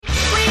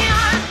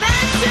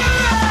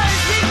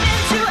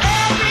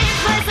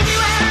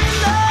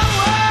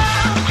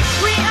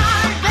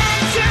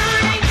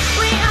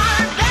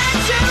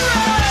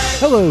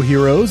Hello,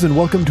 heroes, and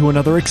welcome to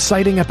another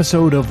exciting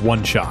episode of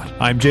One Shot.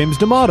 I'm James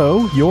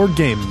D'Amato, your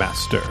Game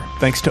Master.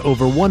 Thanks to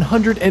over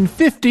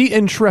 150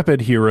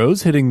 intrepid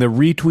heroes hitting the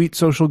retweet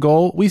social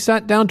goal, we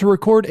sat down to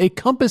record a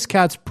Compass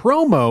Cats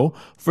promo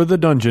for the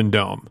Dungeon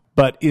Dome.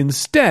 But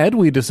instead,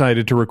 we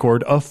decided to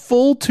record a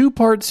full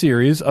two-part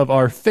series of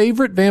our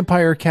favorite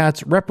vampire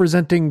cats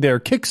representing their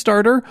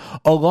Kickstarter,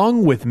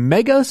 along with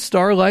Mega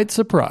Starlight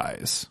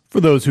Surprise. For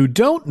those who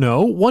don't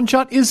know, One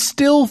Shot is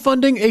still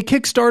funding a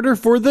Kickstarter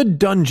for the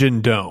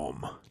Dungeon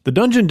Dome. The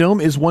Dungeon Dome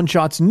is One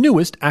Shot's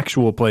newest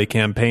actual play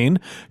campaign,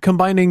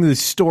 combining the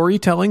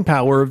storytelling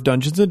power of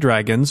Dungeons &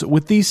 Dragons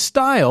with the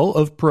style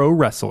of pro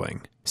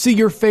wrestling. See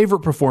your favorite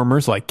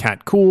performers like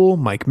Kat Cool,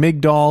 Mike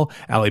Migdal,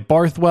 Ali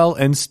Barthwell,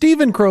 and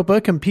Stephen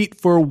Kropa compete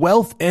for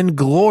wealth and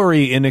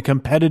glory in a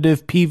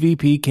competitive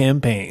PvP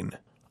campaign.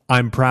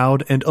 I'm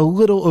proud and a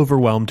little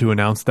overwhelmed to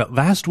announce that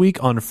last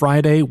week on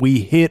Friday, we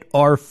hit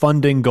our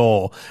funding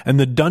goal, and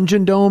the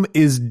Dungeon Dome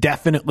is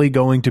definitely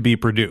going to be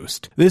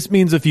produced. This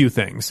means a few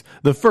things.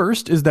 The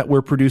first is that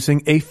we're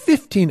producing a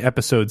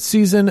 15-episode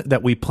season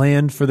that we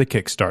planned for the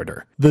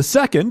Kickstarter. The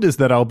second is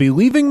that I'll be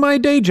leaving my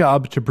day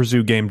job to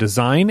pursue game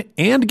design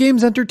and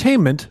games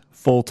entertainment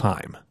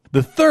full-time.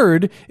 The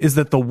third is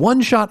that the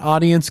one-shot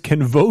audience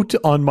can vote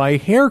on my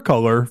hair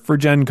color for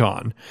Gen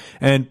Con,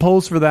 and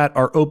polls for that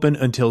are open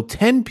until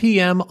 10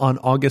 p.m. on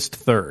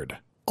August 3rd.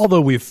 Although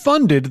we've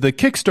funded, the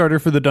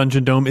Kickstarter for the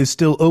Dungeon Dome is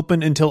still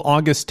open until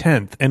August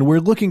 10th, and we're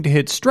looking to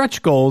hit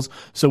stretch goals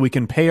so we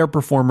can pay our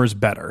performers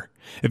better.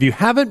 If you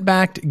haven't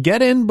backed,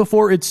 get in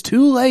before it's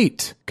too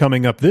late.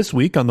 Coming up this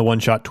week on the One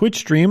Shot Twitch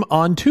stream,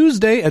 on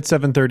Tuesday at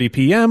 7:30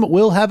 p.m.,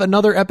 we'll have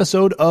another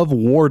episode of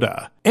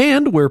Warda.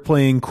 And we're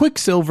playing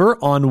Quicksilver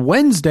on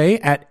Wednesday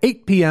at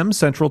 8 p.m.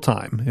 Central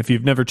Time. If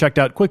you've never checked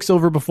out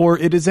Quicksilver before,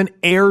 it is an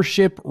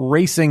airship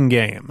racing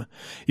game.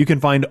 You can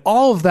find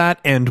all of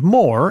that and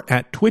more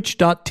at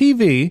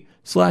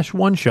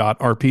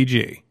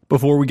twitch.tv/OneShotRPG.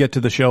 Before we get to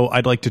the show,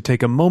 I'd like to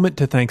take a moment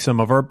to thank some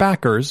of our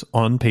backers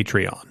on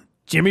Patreon.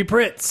 Jimmy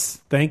Pritz,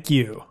 thank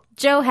you.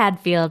 Joe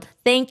Hadfield,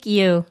 thank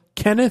you.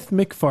 Kenneth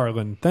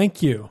McFarlane,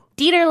 thank you.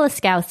 Dieter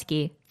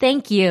Laskowski,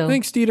 thank you.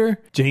 Thanks, Dieter.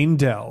 Jane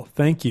Dell,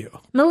 thank you.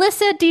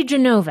 Melissa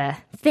DiGenova,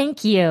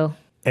 thank you.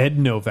 Ed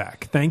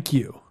Novak, thank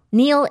you.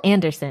 Neil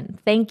Anderson,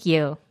 thank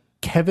you.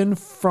 Kevin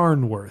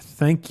Farnworth,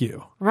 thank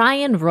you.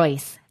 Ryan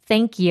Royce,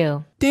 thank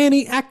you.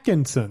 Danny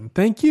Atkinson,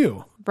 thank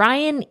you.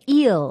 Brian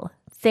Eel,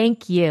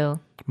 thank you.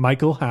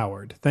 Michael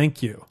Howard,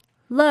 thank you.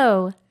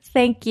 Lowe,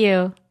 thank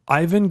you.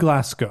 Ivan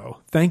Glasgow,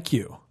 thank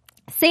you.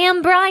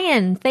 Sam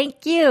Bryan,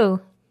 thank you.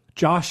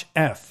 Josh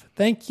F.,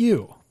 thank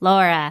you.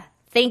 Laura,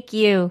 thank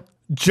you.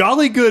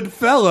 Jolly good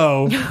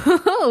fellow.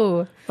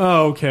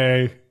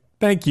 Okay,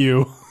 thank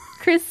you.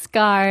 Chris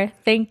Scar,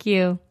 thank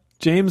you.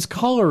 James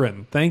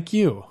Colleran, thank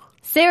you.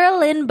 Sarah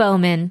Lynn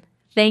Bowman,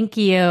 thank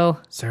you.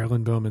 Sarah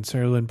Lynn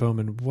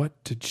Bowman,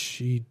 what did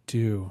she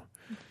do?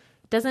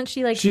 Doesn't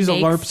she She's a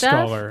make LARP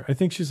stuff? scholar. I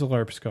think she's a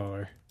LARP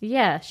scholar.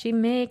 Yeah, she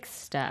makes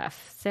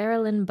stuff. Sarah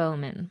Lynn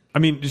Bowman. I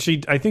mean,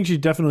 I think she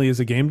definitely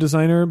is a game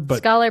designer, but...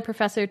 Scholar,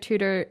 professor,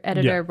 tutor,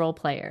 editor, Yeah. role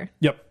player.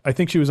 Yep. I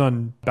think she was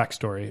on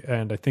Backstory,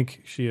 and I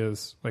think she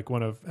is like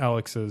one of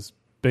Alex's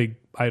big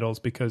idols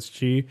because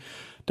she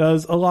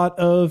does a lot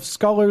of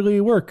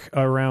scholarly work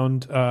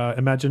around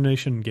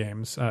imagination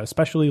games,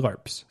 especially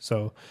LARPs.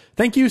 So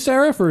thank you,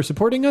 Sarah, for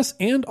supporting us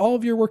and all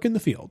of your work in the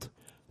field.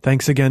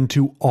 Thanks again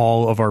to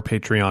all of our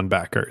Patreon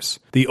backers.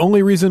 The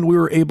only reason we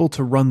were able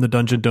to run the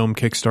Dungeon Dome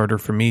Kickstarter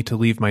for me to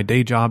leave my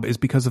day job is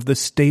because of the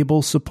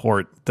stable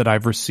support that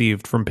I've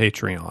received from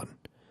Patreon.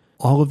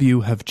 All of you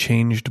have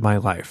changed my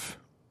life.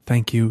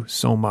 Thank you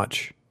so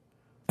much.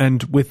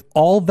 And with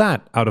all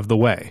that out of the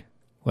way,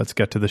 let's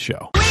get to the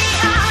show.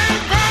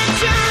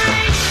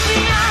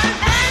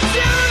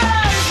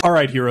 All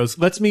right, heroes,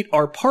 let's meet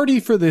our party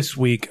for this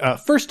week.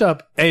 First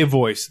up, a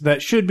voice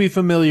that should be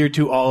familiar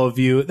to all of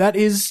you. That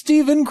is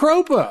Stephen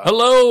Kropa.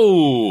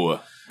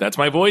 Hello! That's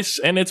my voice,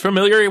 and it's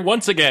familiar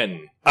once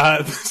again.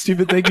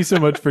 Stephen, thank you so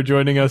much for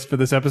joining us for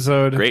this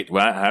episode. Great.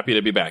 Well, happy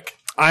to be back.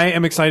 I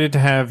am excited to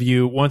have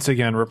you once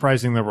again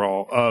reprising the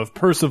role of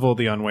Percival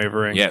the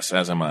Unwavering. Yes,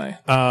 as am I.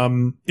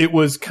 It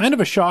was kind of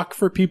a shock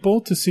for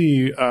people to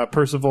see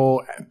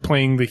Percival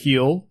playing the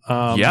heel.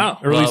 Yeah.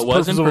 Or at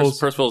least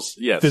Percival's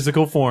yes,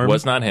 physical form.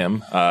 was not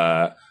him.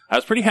 I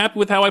was pretty happy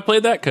with how I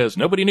played that because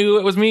nobody knew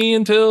it was me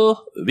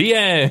until the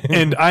end.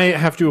 And I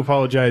have to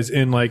apologize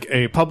in like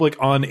a public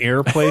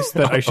on-air place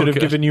that I should have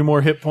given you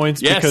more hit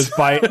points because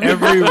by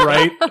every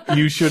right,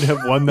 you should have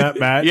won that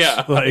match.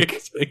 Yeah.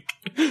 Like,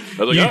 I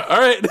was like, all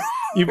right.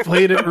 You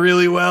played it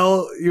really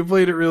well.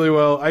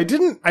 I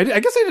guess I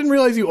didn't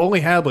realize you only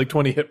had like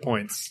 20 hit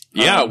points.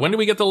 Yeah. When do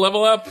we get the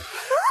level up?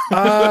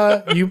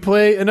 You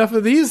play enough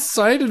of these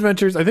side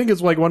adventures. I think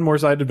it's like one more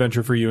side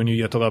adventure for you and you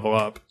get to level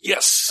up.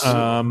 Yes.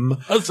 Um,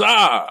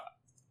 Huzzah!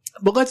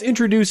 But let's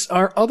introduce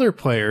our other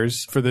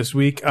players for this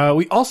week.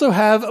 We also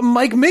have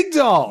Mike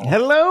Migdal.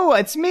 Hello,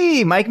 it's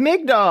me, Mike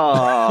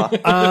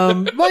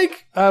Migdal.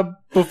 Mike,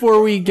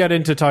 before we get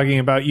into talking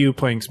about you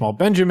playing Small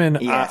Benjamin,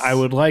 Yes. I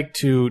would like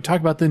to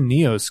talk about the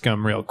Neo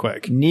Scum real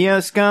quick.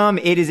 Neoscum,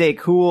 it is a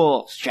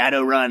cool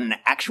Shadowrun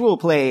actual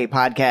play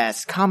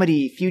podcast,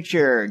 comedy,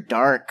 future,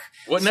 dark.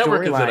 What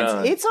network is it storylines.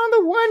 on? It's on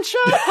the One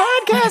Shot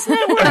Podcast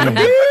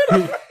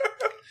Network,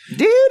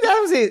 dude, that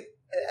was it.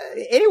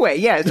 Anyway,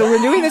 yeah, so we're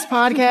doing this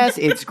podcast.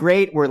 It's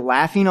great. We're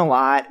laughing a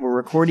lot. We're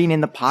recording in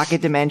the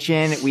pocket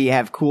dimension. We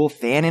have cool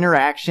fan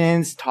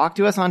interactions. Talk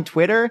to us on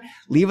Twitter.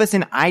 Leave us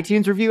an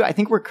iTunes review. I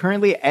think we're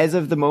currently, as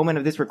of the moment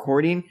of this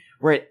recording,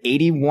 we're at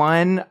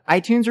 81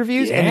 iTunes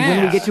reviews. And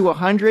when we get to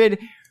 100,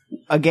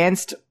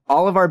 against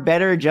all of our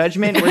better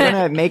judgment, we're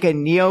going to make a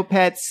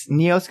Neopets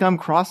Neoscum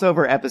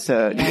crossover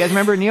episode. You guys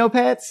remember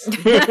Neopets?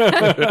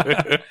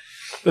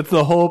 That's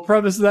the whole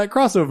premise of that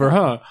crossover,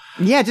 huh?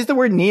 Yeah, just the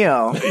word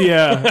Neo.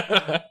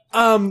 Yeah.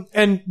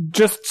 And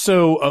just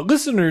so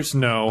listeners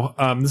know,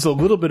 this is a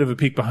little bit of a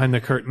peek behind the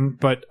curtain,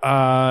 but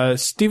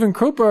Stephen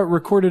Kropa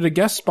recorded a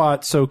guest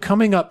spot, so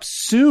coming up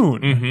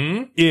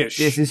soon-ish.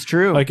 This is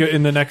true. Like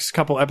in the next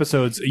couple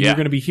episodes, you're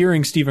going to be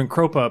hearing Stephen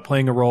Kropa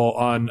playing a role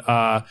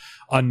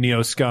on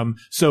Neo Scum.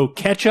 So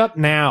catch up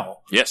now.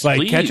 Yes, like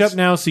please. catch up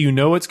now so you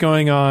know what's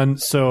going on.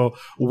 So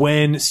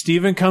when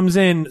Stephen comes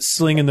in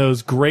slinging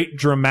those great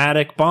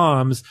dramatic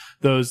bombs,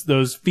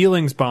 those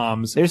feelings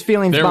bombs, There's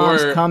feelings There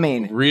bombs were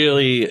coming.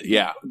 Really,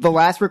 yeah. The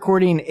last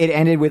recording, it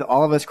ended with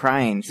all of us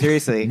crying.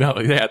 Seriously. No,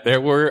 yeah, there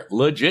were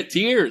legit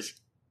tears.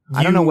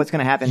 I don't know what's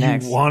going to happen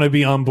next. You want to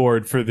be on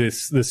board for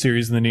this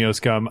series in the Neo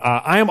Scum.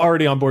 I am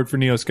already on board for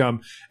Neo Scum.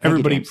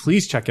 Everybody, James.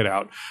 please check it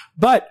out.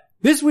 But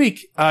this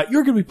week,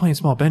 you're going to be playing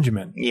Small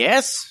Benjamin.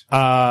 Yes.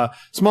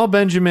 Small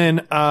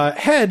Benjamin,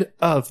 head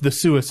of the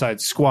Suicide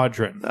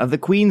Squadron. Of the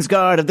Queen's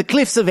Guard of the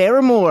Cliffs of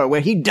Aramore,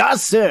 where he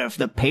does serve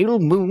the Pale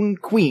Moon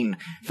Queen,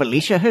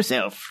 Felicia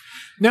herself.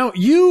 Now,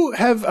 you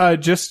have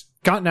just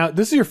gotten out.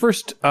 This is your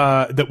first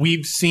that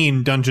we've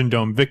seen Dungeon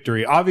Dome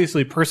victory.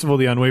 Obviously, Percival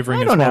the Unwavering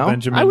I and don't Small know.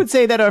 Benjamin. I would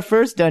say that our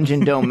first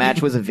Dungeon Dome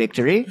match was a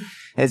victory,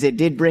 as it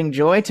did bring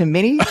joy to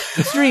many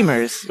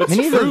streamers,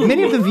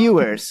 many of the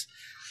viewers.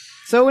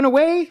 So in a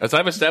way, As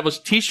I've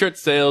established, t-shirt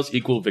sales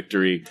equal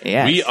victory.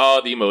 Yes. We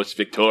are the most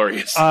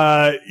victorious.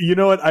 You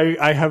know what?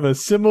 I have a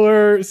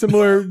similar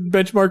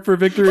benchmark for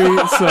victory.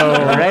 So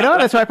right on.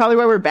 That's probably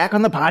why we're back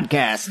on the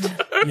podcast.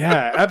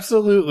 yeah,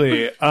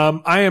 absolutely.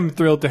 I am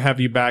thrilled to have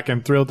you back.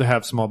 I'm thrilled to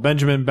have Small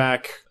Benjamin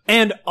back.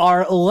 And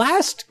our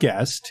last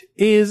guest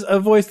is a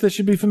voice that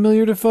should be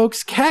familiar to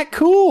folks, Kat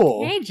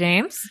Cool. Hey,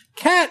 James.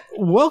 Kat,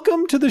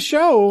 welcome to the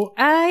show.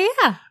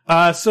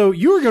 Yeah. So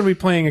you are going to be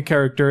playing a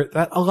character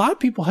that a lot of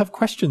people have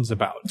questions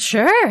about.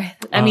 Sure.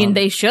 I mean,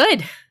 they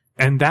should.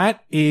 And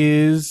that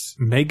is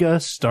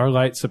Mega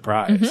Starlight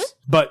Surprise.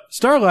 But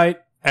Starlight,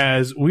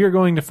 as we are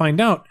going to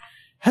find out,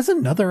 has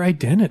another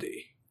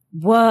identity.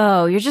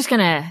 Whoa, you're just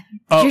gonna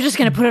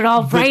put it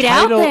all right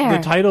out there.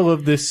 The title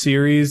of this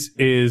series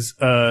is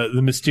The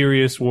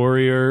Mysterious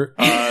Warrior.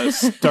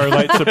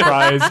 Starlight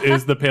Surprise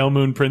is the Pale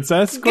Moon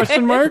Princess?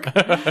 Question mark.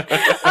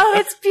 Oh,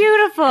 that's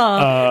beautiful.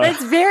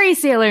 That's very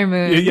Sailor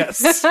Moon.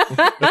 Yes.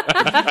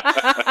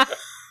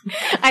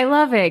 I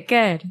love it.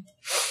 Good.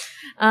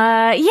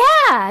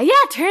 Yeah.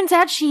 Turns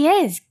out she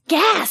is.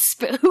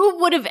 Gasp. Who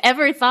would have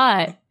ever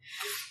thought?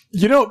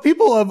 You know,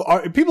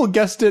 people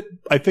guessed it,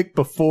 I think,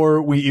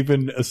 before we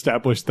even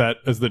established that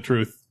as the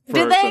truth.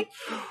 Did they?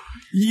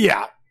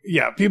 Yeah.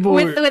 People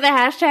With a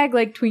hashtag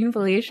like Tween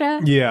Felicia?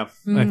 Yeah.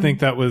 I think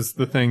that was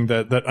the thing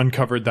that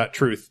uncovered that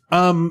truth.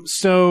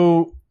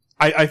 So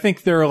I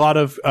think there are a lot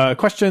of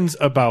questions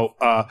about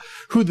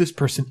who this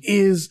person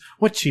is,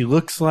 what she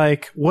looks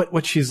like,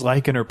 what she's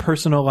like in her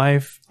personal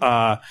life,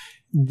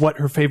 what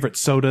her favorite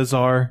sodas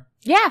are.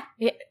 Yeah.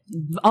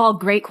 All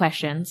great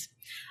questions.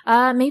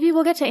 Maybe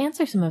we'll get to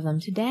answer some of them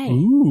today.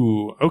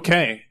 Ooh,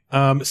 okay.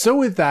 So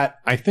with that,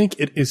 I think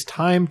it is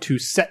time to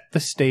set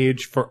the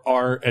stage for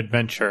our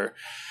adventure.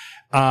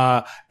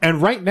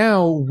 And right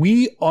now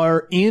we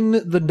are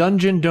in the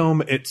Dungeon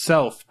Dome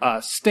itself,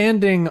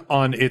 standing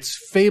on its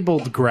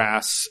fabled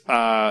grass.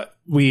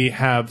 We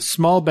have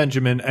Small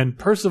Benjamin and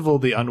Percival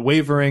the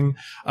Unwavering,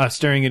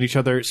 staring at each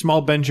other.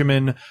 Small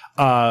Benjamin,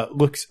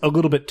 looks a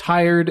little bit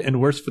tired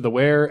and worse for the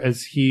wear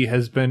as he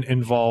has been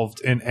involved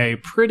in a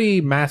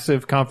pretty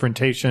massive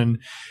confrontation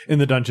in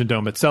the Dungeon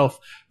Dome itself.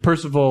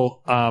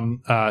 Percival,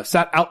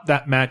 sat out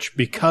that match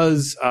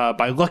because,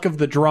 by luck of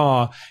the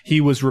draw,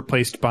 he was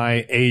replaced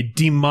by a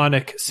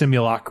demonic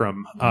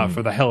simulacrum,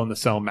 for the Hell in the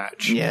Cell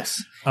match.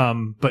 Yes.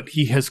 But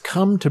he has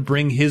come to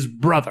bring his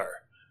brother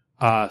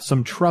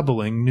some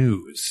troubling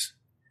news.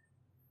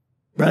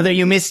 Brother,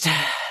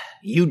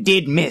 you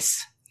did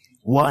miss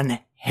one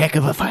heck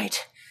of a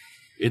fight.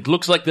 It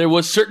looks like there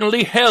was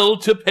certainly hell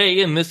to pay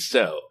in this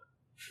cell.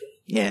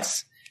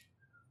 Yes.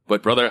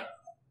 But brother,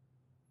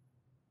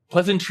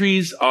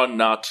 pleasantries are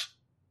not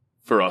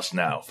for us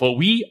now, for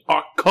we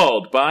are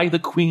called by the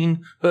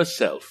Queen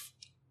herself.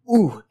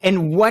 Ooh,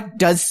 and what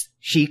does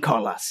she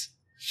call us?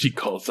 She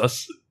calls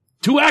us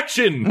to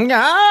action.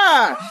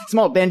 Ah!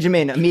 Small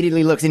Benjamin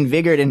immediately looks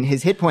invigorated and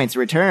his hit points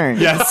return.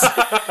 Yes.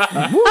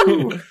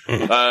 Woo!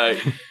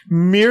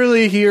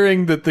 Merely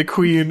hearing that the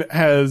queen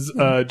has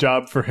a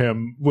job for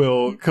him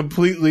will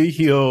completely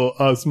heal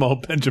small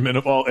Benjamin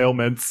of all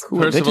ailments. Cool,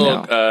 good to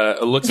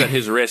Percival looks at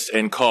his wrist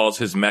and calls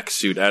his mech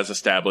suit, as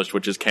established,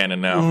 which is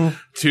canon now,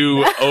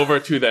 over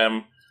to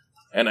them,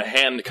 and a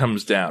hand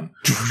comes down.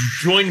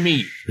 Join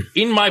me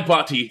in my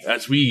body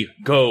as we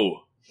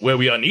go where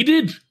we are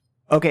needed.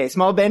 Okay,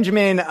 small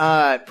Benjamin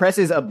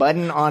presses a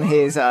button on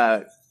his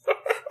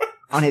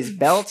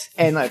belt,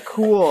 and a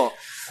cool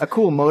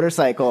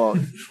motorcycle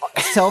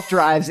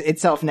self-drives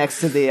itself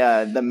next to the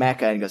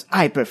mecha and goes,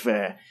 I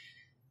prefer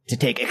to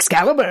take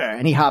Excalibur.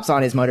 And he hops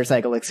on his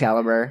motorcycle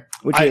Excalibur,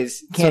 which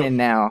is canon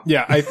now.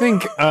 Yeah, I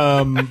think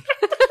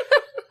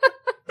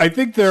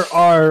there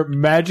are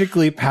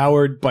magically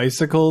powered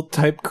bicycle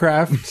type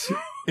craft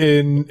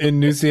in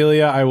New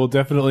Celia. I will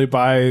definitely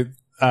buy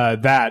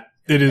that.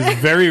 It is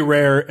very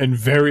rare and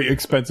very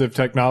expensive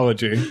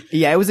technology.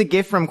 Yeah, it was a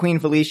gift from Queen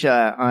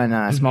Felicia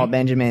on Small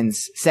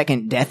Benjamin's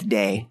second death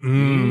day.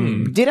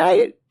 Did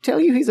I tell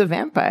you he's a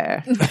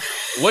vampire?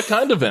 What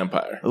kind of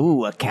vampire?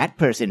 Ooh, a cat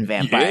person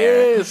vampire.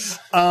 Yes.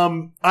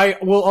 I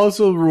will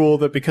also rule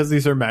that because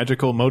these are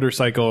magical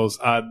motorcycles,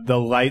 the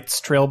lights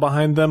trail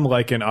behind them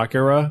like in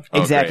Akira.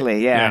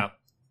 Exactly, yeah.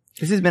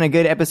 This has been a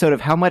good episode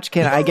of How Much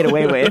Can I Get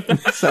Away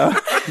With? So...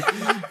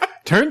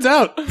 Turns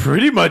out,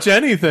 pretty much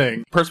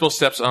anything. Percival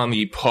steps on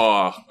the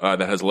paw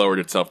that has lowered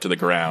itself to the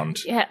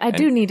ground. Yeah, I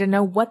do need to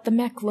know what the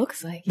mech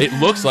looks like. It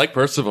looks like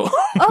Percival.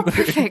 Oh,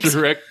 perfect.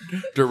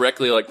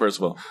 Directly like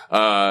Percival.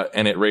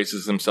 And it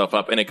raises himself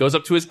up, and it goes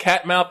up to his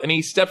cat mouth, and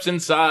he steps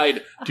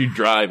inside to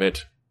drive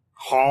it.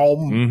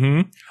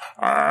 Home.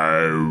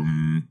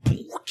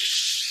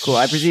 Cool.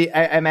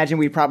 I imagine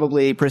we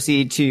probably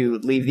proceed to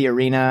leave the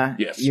arena.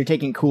 Yes. You're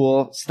taking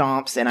cool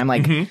stomps, and I'm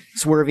like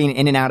swerving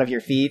in and out of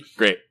your feet.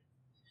 Great.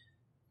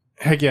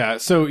 Heck yeah.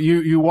 So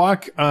you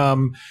walk,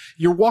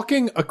 you're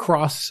walking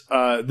across,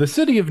 the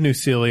city of New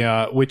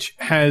Celia, which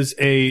has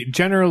a,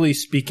 generally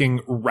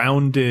speaking,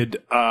 rounded,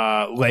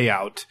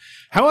 layout.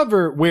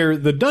 However, where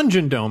the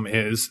Dungeon Dome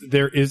is,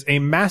 there is a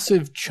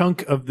massive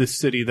chunk of the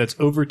city that's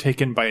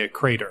overtaken by a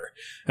crater.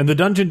 And the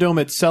Dungeon Dome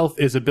itself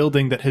is a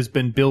building that has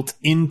been built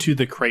into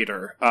the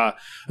crater.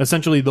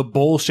 Essentially, the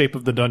bowl shape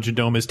of the Dungeon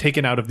Dome is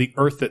taken out of the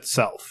earth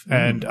itself.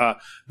 And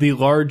the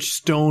large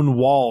stone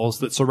walls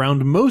that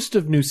surround most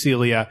of New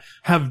Celia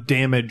have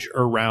damage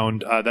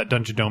around that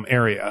Dungeon Dome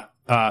area.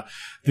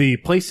 The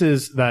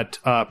places that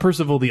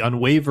Percival the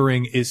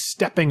Unwavering is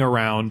stepping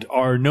around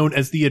are known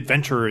as the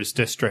Adventurers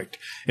District.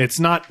 It's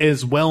not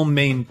as well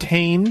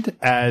maintained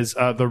as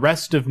the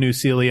rest of New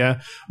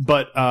Celia,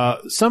 but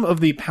some of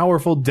the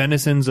powerful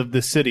denizens of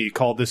the city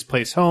call this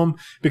place home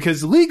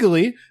because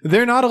legally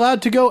they're not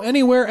allowed to go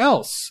anywhere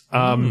else.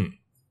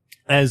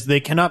 As they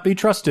cannot be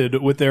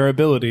trusted with their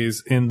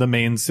abilities in the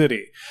main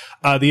city.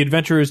 The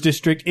Adventurers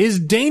District is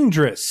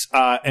dangerous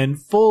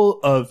and full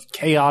of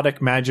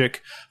chaotic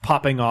magic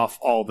popping off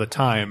all the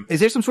time. Is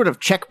there some sort of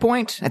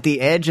checkpoint at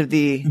the edge of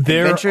the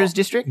Adventurers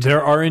District?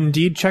 There are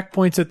indeed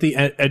checkpoints at the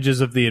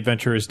edges of the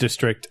Adventurers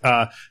District.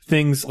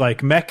 Things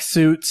like mech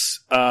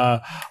suits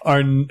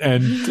and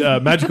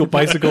magical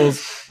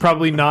bicycles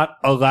probably not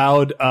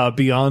allowed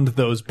beyond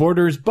those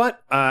borders,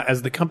 but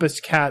as the Compass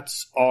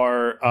Cats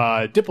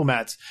are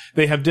diplomats,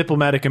 they have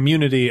diplomatic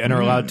immunity and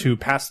are allowed to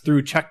pass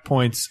through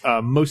checkpoints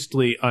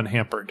mostly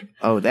unhampered.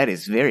 Oh, that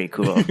is very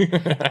cool.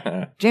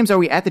 James, are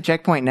we at the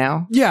checkpoint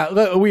now?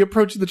 Yeah, we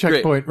approach the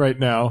checkpoint right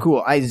now.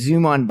 Cool. I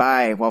zoom on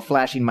by while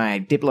flashing my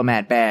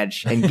diplomat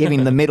badge and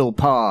giving the middle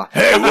paw.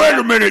 Hey, wait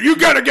a minute! You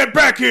gotta get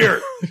back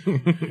here!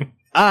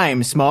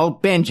 I'm Small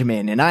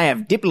Benjamin, and I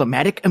have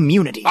diplomatic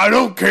immunity. I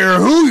don't care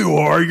who you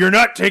are, you're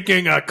not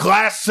taking a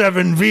Class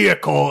 7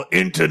 vehicle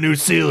into New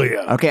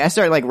Celia. Okay, I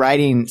start like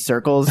riding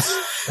circles,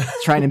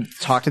 trying to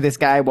talk to this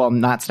guy while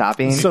not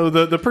stopping. So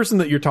the person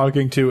that you're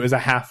talking to is a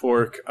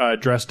half-orc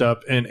dressed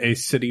up in a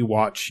City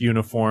Watch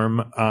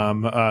uniform.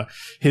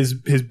 His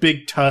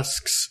big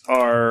tusks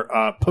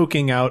are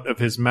poking out of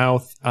his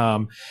mouth.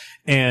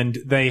 And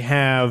they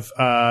have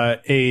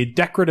a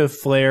decorative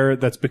flair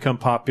that's become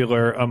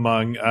popular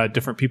among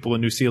different people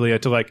in New Celia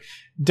to like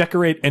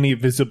decorate any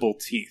visible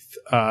teeth.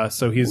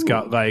 So he's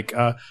got like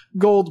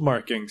gold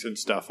markings and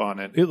stuff on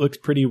it. It looks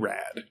pretty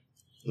rad.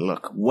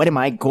 Look, what am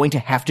I going to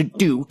have to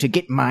do to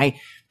get my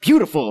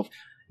beautiful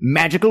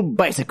magical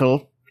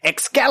bicycle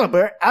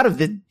Excalibur out of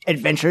the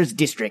Adventurers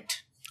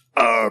District?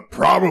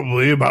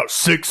 Probably about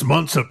 6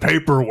 months of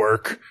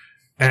paperwork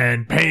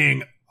and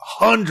paying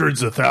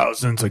hundreds of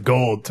thousands of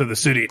gold to the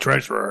city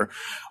treasurer.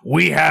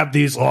 We have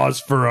these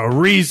laws for a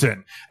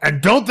reason.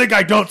 And don't think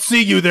I don't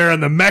see you there in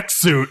the mech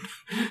suit.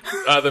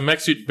 The mech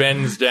suit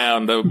bends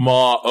down. The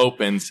maw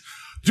opens.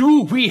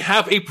 Do we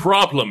have a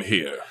problem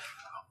here?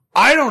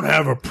 I don't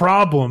have a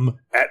problem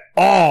at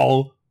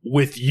all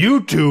with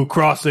you two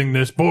crossing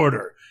this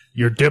border.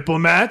 You're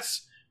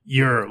diplomats.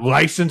 You're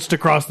licensed to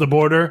cross the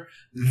border.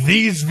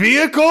 These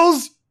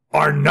vehicles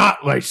are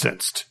not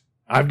licensed.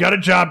 I've got a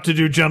job to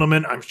do,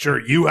 gentlemen. I'm sure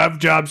you have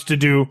jobs to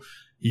do.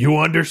 You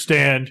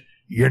understand.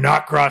 You're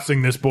not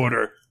crossing this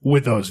border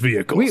with those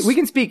vehicles. We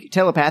can speak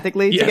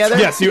telepathically Yes. together?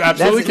 Yes, you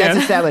absolutely can. That's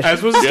established.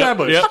 As was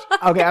established.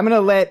 Yep. Okay, I'm going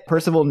to let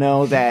Percival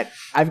know that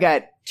I've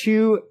got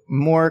 2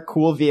 more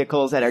cool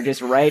vehicles that are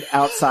just right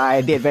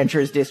outside the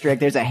Adventurers District.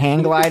 There's a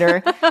hang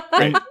glider,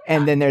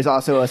 and then there's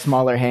also a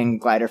smaller hang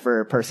glider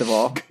for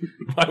Percival.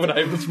 Why would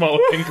I have the smaller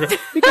finger?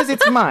 Because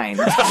it's mine.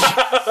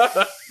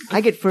 I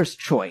get first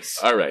choice.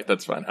 All right,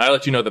 that's fine. I'll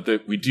let you know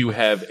that we do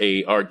have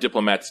our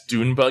diplomat's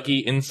dune buggy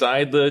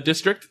inside the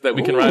district that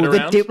we can ride Ooh, the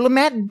around.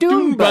 Diplomat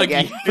Dune Buggy. I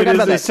It forgot is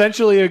about that.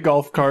 essentially a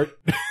golf cart.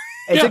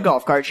 It's a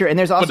golf cart, sure. And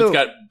there's but also... it's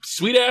got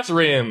sweet ass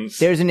rims.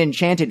 There's an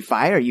enchanted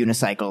fire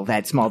unicycle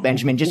that Small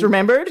Benjamin just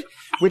remembered,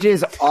 which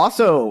is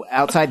also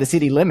outside the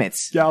city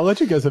limits. Yeah, I'll let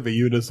you guys have a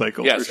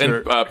unicycle Yes, for sure.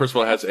 and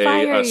Percival has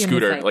Fire a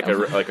scooter,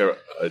 unicycle. like a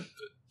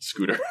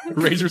scooter,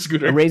 razor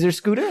scooter. A razor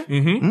scooter?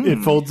 Mm-hmm. It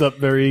folds up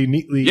very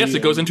neatly. Yes,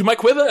 it goes into my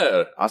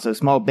quiver. Also,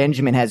 Small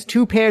Benjamin has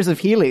 2 pairs of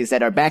Heelys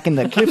that are back in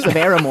the cliffs of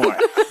Aramore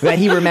that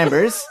he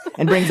remembers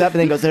and brings up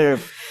and then goes,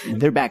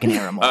 they're back in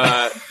Aramore.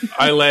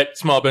 I let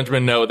Small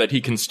Benjamin know that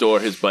he can store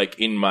his bike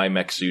in my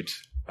mech suit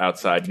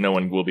outside. No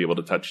one will be able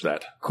to touch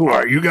that. Cool. All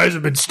right, you guys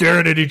have been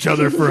staring at each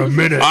other for a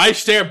minute. I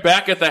stare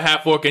back at the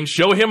half-orc and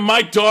show him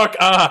my dark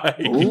eye.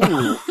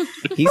 Ooh.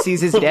 He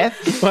sees his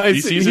death? Well, He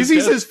sees his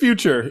death. his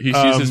future. He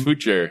sees his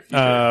future.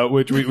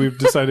 Which we've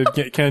decided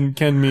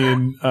can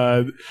mean.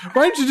 Why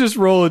don't you just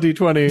roll a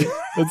d20?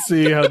 Let's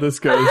see how this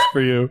goes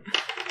for you.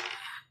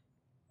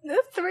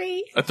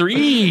 3. A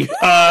 3.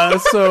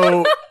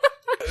 So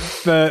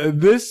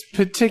this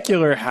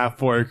particular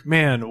half orc,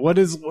 man, what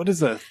is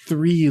a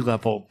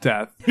 3-level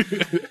death?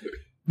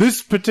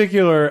 This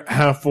particular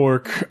half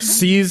orc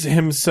sees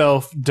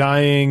himself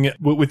dying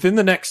within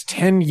the next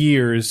 10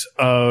 years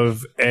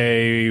of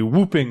a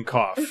whooping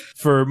cough.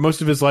 For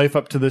most of his life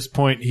up to this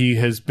point, he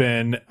has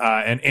been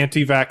an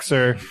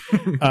anti-vaxxer,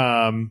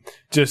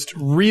 just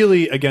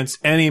really against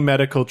any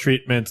medical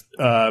treatment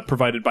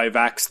provided by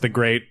Vax the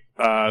Great.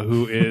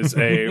 Who is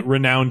a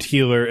renowned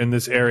healer in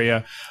this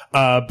area.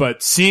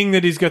 But seeing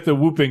that he's got the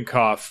whooping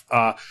cough,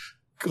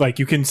 like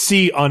you can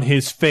see on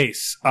his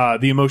face,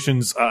 the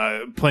emotions,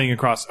 playing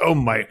across. Oh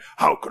my,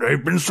 how could I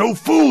have been so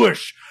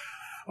foolish?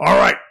 All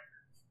right.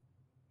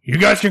 You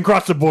guys can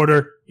cross the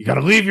border. You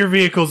gotta leave your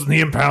vehicles in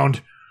the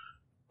impound.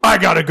 I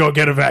gotta go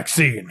get a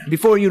vaccine.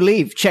 Before you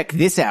leave, check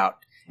this out.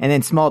 And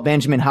then Small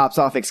Benjamin hops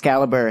off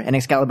Excalibur, and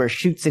Excalibur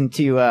shoots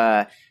into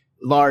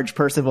large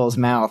Percival's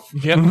mouth.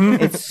 Yep.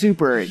 It's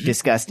super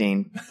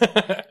disgusting.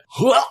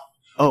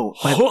 Oh,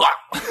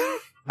 but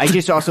I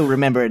just also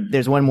remembered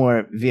there's one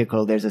more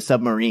vehicle. There's a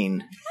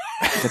submarine.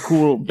 It's a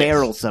cool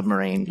barrel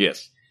submarine.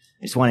 Yes.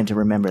 I just wanted to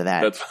remember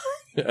that. That's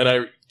and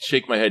I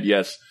shake my head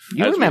yes.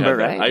 You as we remember, have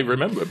that. right? I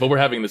remember, but we're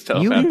having this You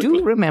telepathically.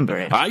 do remember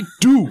it. I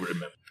do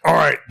remember. All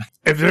right.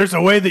 If there's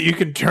a way that you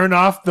can turn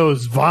off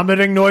those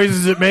vomiting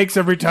noises it makes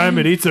every time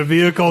it eats a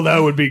vehicle, that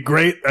would be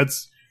great.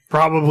 That's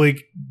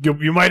probably,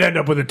 you might end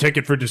up with a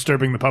ticket for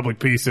disturbing the public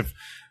peace if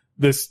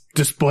this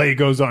display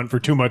goes on for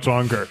too much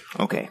longer.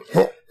 Okay.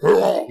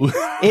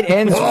 It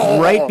ends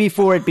right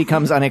before it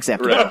becomes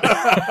unacceptable.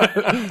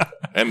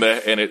 And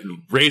it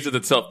raises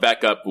itself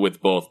back up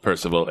with both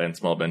Percival and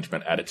Small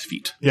Benjamin at its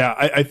feet. Yeah,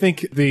 I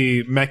think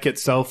the mech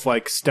itself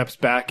like steps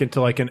back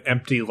into like an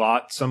empty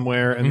lot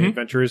somewhere in the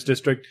Adventurers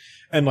District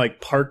and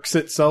like parks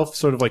itself,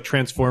 sort of like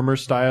Transformer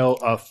style,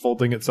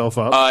 folding itself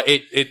up.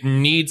 It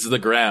needs the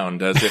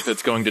ground as if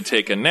it's going to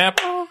take a nap,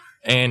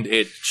 and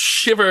it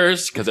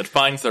shivers because it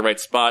finds the right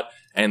spot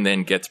and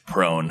then gets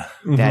prone.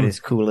 That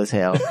is cool as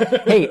hell.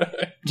 Hey,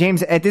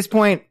 James, at this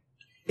point,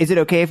 is it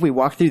okay if we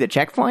walk through the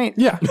checkpoint?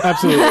 Yeah,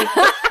 absolutely.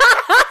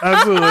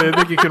 Absolutely. I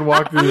think you can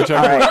walk through the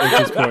checkpoint at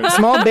this point.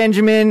 Small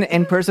Benjamin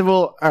and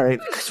Percival are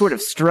sort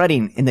of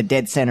strutting in the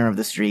dead center of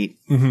the street.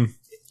 Mm-hmm.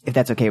 If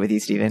that's okay with you,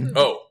 Steven.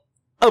 Oh,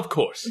 of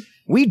course.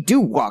 We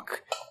do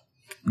walk,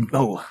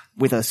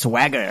 with a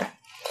swagger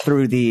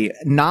through the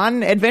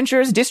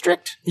non-adventurers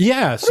district?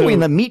 Yeah. Are we in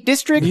the meat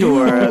district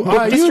or book you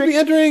would district? be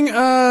entering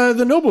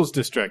the Nobles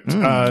District.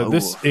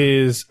 This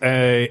is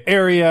a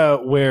area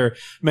where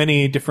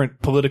many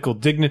different political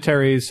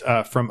dignitaries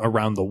from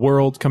around the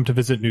world come to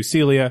visit New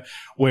Celia,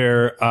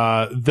 where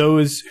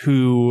those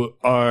who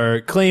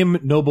claim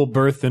noble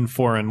birth in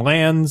foreign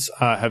lands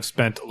have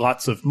spent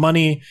lots of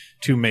money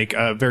to make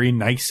a very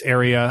nice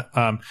area.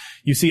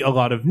 You see a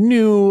lot of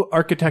new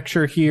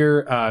architecture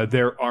here.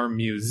 There are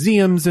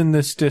museums in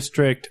this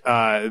district.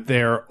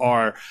 There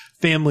are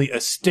family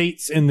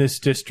estates in this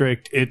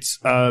district. It's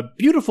a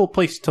beautiful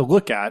place to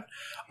look at.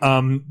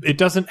 It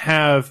doesn't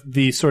have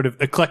the sort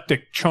of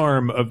eclectic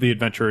charm of the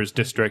Adventurers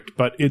District,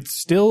 but it's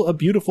still a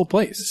beautiful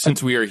place.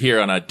 Since we are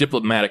here on a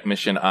diplomatic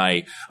mission,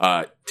 I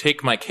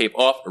take my cape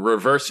off,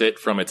 reverse it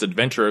from its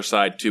adventurer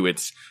side to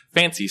its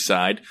fancy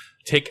side,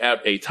 take out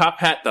a top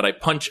hat that I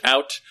punch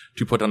out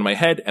to put on my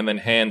head, and then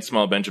hand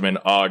Small Benjamin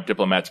our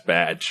diplomat's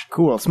badge.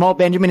 Cool. Small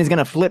Benjamin is going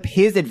to flip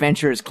his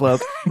adventurer's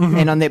cloak,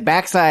 and on the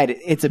backside,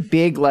 it's a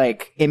big,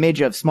 like,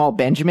 image of Small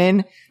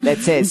Benjamin that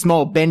says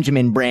Small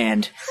Benjamin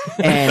brand.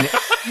 And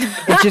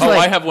it's just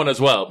I have one as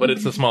well, but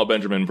it's the Small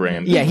Benjamin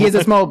brand. Yeah, he has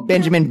a Small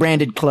Benjamin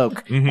branded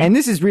cloak. And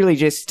this is really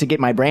just to get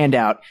my brand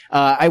out.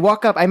 I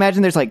walk up, I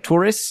imagine there's like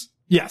tourists.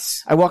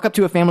 Yes. I walk up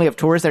to a family of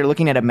tourists that are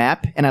looking at a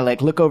map, and I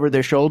like look over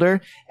their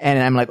shoulder, and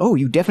I'm like, oh,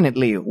 you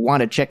definitely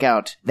want to check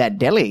out that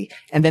deli.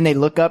 And then they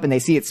look up and they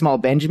see it's Small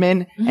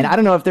Benjamin, and I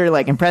don't know if they're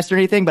like impressed or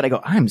anything, but I go,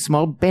 I'm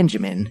Small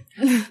Benjamin.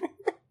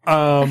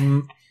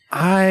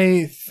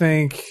 I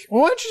think,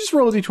 well, why don't you just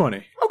roll a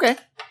d20? Okay.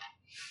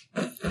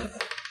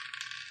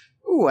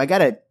 Ooh, I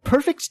got a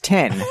perfect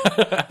 10.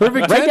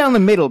 Perfect Right down the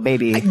middle,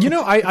 baby. You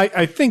know,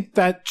 I think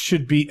that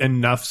should be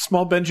enough.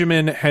 Small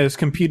Benjamin has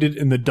competed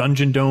in the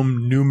Dungeon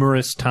Dome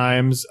numerous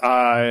times,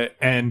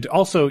 and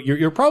also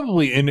you're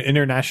probably in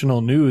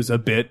international news a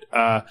bit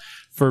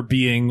for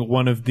being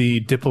one of the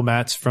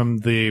diplomats from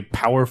the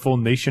powerful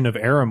nation of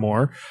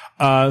Aramor.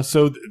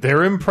 So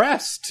they're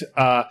impressed.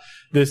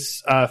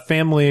 This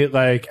family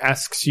like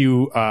asks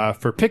you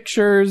for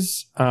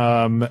pictures,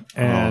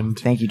 and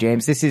Thank you,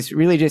 James. This is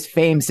really just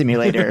Fame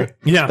Simulator.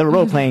 Yeah. The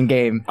role-playing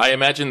game. I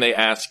imagine they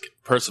ask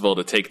Percival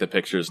to take the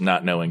pictures,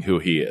 not knowing who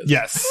he is.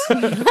 yes.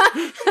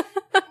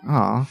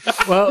 Aw.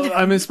 Well,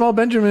 I mean, Small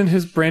Benjamin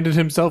has branded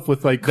himself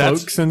with like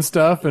cloaks and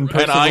stuff, and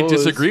And I Percival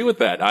is- disagree with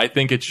that. I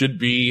think we should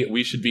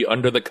be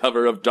under the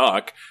cover of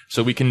dark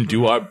so we can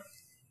do our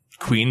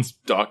queen's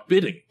dark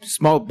bidding.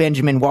 Small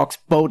Benjamin walks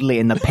boldly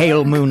in the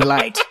pale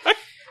moonlight.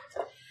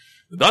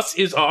 Thus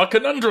is our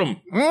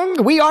conundrum.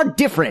 We are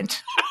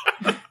different.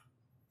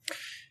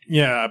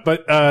 Yeah,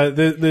 but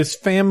this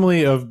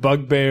family of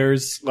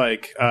bugbears,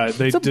 like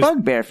they It's a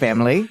bugbear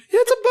family. Yeah,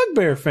 it's a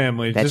bugbear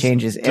family. That Just-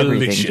 changes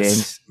everything,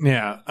 delicious. James.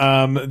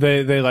 Yeah.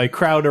 They like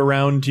crowd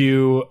around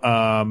you.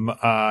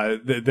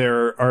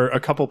 There are a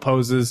couple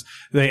poses.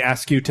 They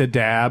ask you to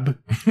dab.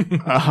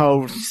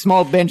 Oh,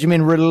 Small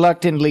Benjamin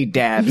reluctantly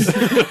dabs,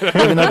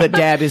 even though the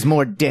dab is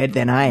more dead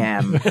than I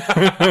am.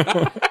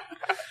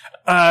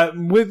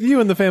 With you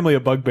and the family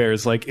of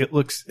bugbears, like it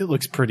looks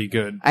pretty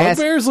good. I asked-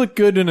 Bugbears look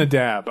good in a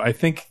dab. I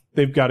think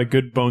they've got a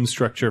good bone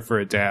structure for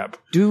a dab.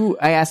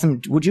 I asked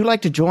him, would you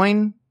like to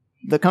join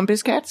the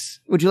Compass Cats?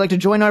 Would you like to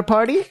join our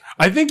party?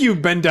 I think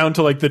you've been down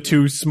to like the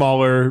two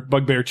smaller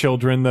bugbear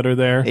children that are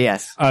there.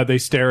 Yes. They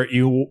stare at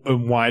you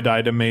in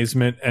wide-eyed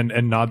amazement and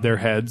nod their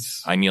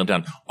heads. I kneel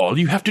down. All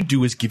you have to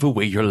do is give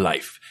away your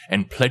life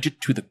and pledge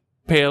it to the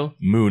Pale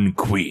Moon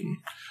Queen.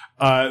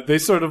 They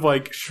sort of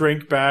like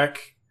shrink back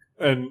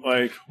and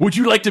like, Would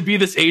you like to be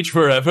this age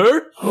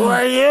forever? Who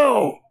are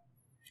you?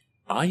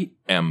 I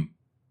am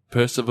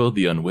Percival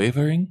the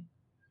Unwavering,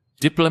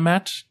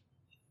 diplomat,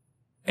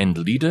 and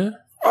leader.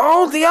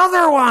 Oh, the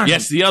other one.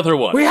 Yes, the other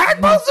one. We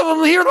had both of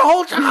them here the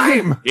whole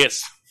time.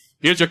 Yes.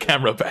 Here's your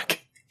camera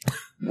back.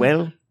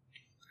 Well,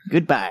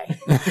 goodbye.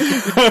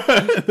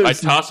 I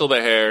tousle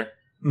the hair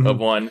of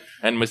one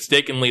and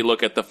mistakenly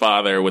look at the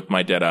father with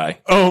my dead eye.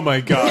 oh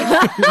my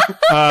god.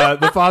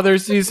 The father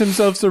sees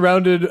himself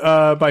surrounded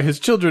by his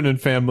children and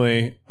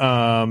family,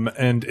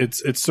 and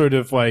it's sort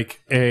of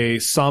like a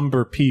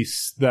somber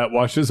peace that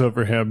washes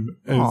over him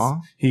as Aw.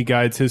 he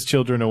guides his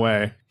children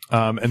away.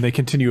 And they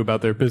continue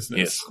about their business.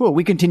 Yes. Cool.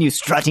 We continue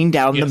strutting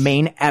down the Yes.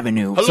 main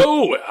avenue.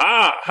 Hello!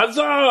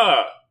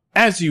 Huzzah!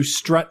 As you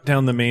strut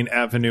down the main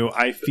avenue,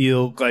 I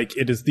feel like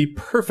it is the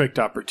perfect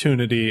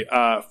opportunity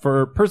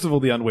for Percival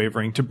the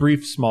Unwavering to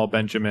brief Small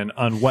Benjamin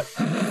on what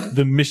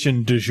the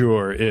mission du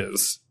jour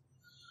is.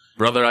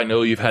 Brother, I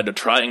know you've had a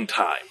trying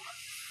time,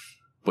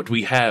 but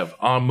we have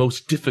our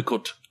most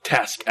difficult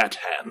task at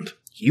hand.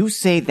 You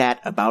say that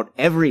about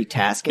every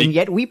task, and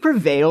yet we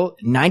prevail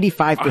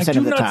 95% I do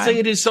of the not time. say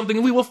it is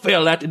something we will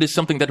fail at. It is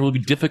something that will be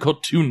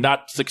difficult to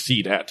not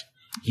succeed at.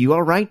 You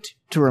are right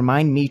to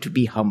remind me to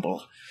be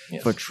humble.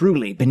 Yes. For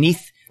truly,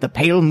 beneath the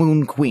Pale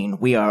Moon Queen,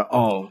 we are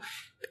all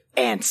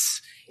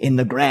ants in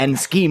the grand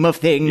scheme of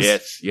things.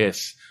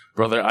 Yes.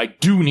 Brother, I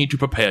do need to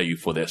prepare you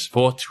for this.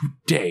 For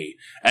today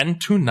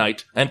and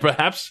tonight, and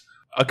perhaps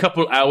a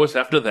couple hours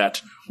after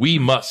that, we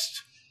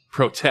must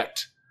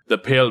protect the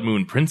Pale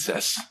Moon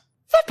Princess.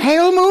 The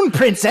Pale Moon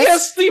Princess?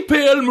 Yes, the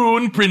Pale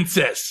Moon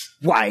Princess.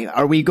 Why,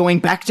 are we going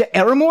back to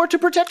Aramor to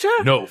protect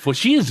her? No, for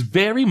she is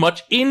very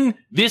much in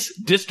this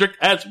district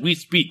as we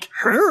speak.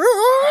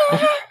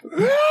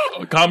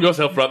 Calm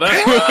yourself, brother.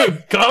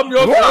 Calm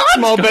yourself.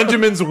 Small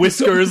Benjamin's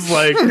whiskers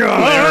like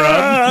flare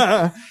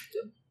up.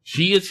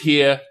 She is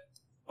here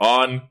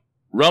on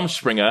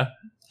Rumspringer,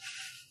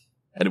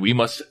 and we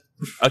must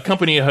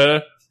accompany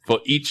her for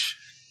each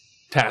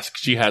task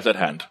she has at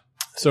hand.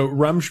 So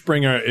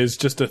Rumspringer is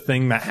just a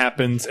thing that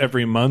happens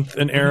every month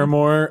in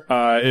Aramor.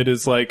 It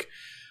is like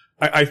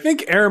I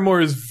think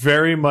Aramore is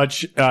very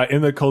much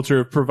in the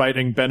culture of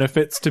providing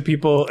benefits to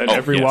people in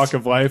every walk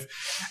of life.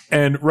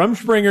 And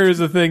Rumspringa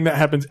is a thing that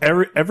happens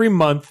every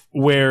month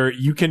where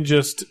you can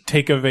just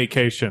take a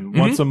vacation.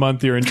 Once a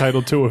month, you're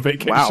entitled to a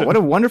vacation. Wow, what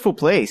a wonderful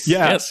place.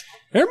 Yeah. Yes.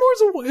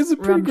 Aramore is a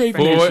pretty great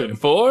vacation.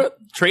 For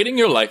trading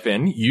your life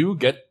in, you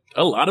get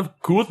a lot of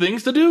cool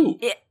things to do.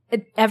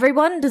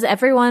 Does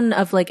everyone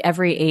of like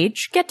every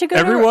age get to go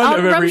Everyone to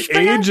of every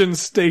Rumspringa? age and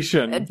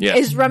station. Yes.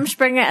 Is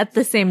Rumspringa at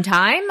the same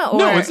time? Or?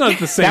 No, it's not at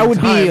the same That would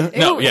time. be...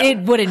 No, yeah. It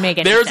wouldn't make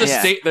any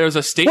sense. There's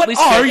a stately. What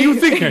are you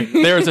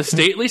thinking? There is a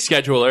stately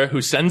scheduler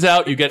who sends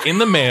out. You get in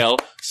the mail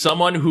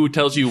someone who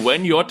tells you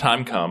when your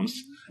time comes.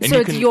 And So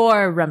you it's can,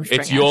 your Rumspringa.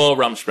 It's your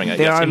Rumspringa,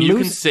 There yes. are And you can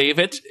loose- save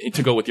it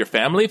to go with your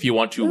family if you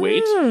want to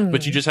wait,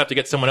 but you just have to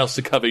get someone else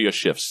to cover your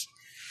shifts.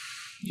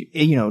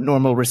 You know,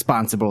 normal,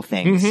 responsible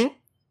things.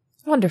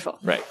 Wonderful.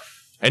 Right.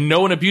 And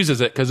no one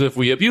abuses it, because if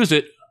we abuse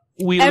it,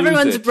 we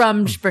Everyone's lose it.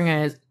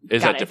 Rumspringa is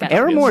Got got it, it. different?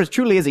 got it. Aramore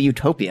truly is a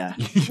utopia.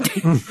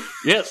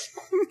 Yes.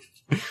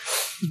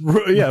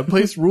 Yeah, a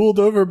place ruled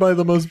over by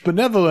the most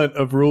benevolent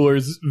of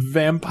rulers,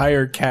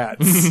 vampire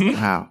cats.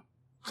 Wow.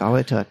 That's all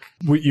it took.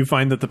 You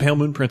find that the Pale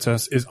Moon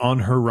Princess is on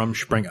her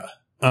Rumspringa.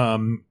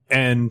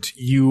 And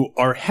you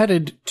are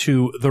headed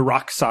to the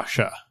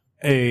Rakshasa,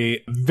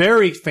 a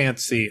very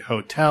fancy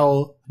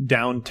hotel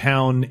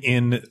downtown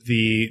in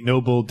the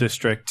Noble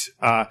District.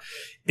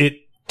 It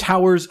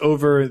towers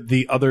over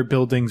the other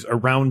buildings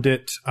around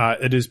it.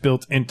 It is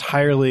built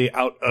entirely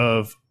out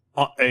of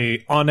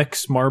a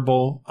onyx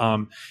marble.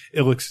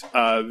 It looks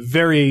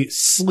very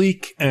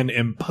sleek and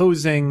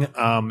imposing.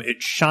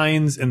 It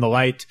shines in the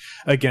light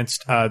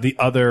against the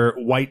other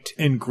white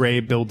and gray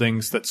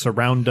buildings that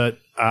surround it.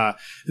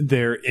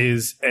 There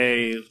is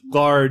a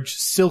large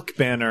silk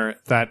banner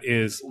that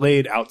is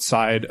laid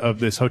outside of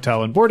this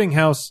hotel and boarding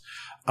house,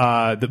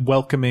 that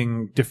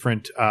welcoming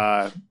different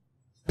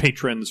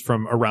patrons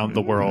from around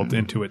the world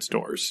into its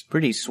doors.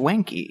 Pretty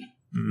swanky.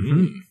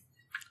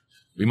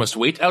 We must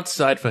wait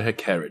outside for her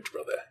carriage,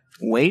 brother.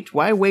 Wait?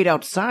 Why wait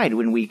outside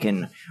when we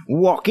can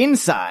walk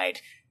inside?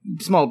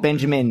 Small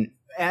Benjamin,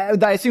 I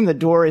assume the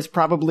door is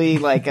probably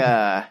like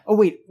oh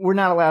wait, we're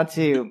not allowed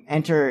to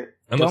enter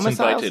Unless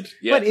domiciles? invited,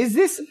 yes. But is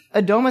this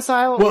a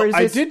domicile? or Well, is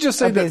I this did just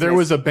say a that there business?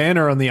 was a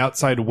banner on the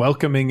outside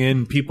welcoming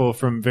in people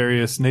from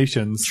various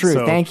nations. True,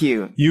 So thank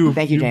you. You,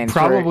 Thank you, James,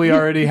 probably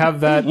already have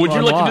that. Would you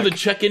on like to do lock. the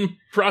check-in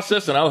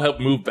process, and I'll help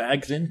move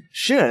bags in?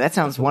 Sure, that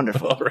sounds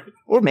wonderful. All right.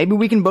 Or maybe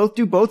we can both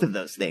do both of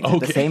those things at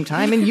the Okay. same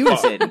time in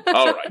unison.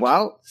 All right.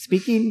 While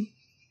speaking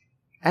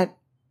at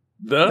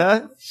The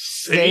the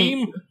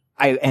same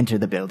I enter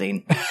the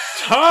building.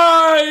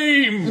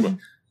 time!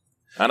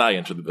 And I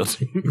enter the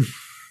building.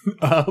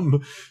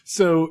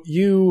 So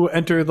you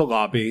enter the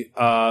lobby.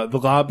 The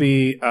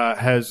lobby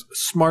has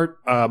smart,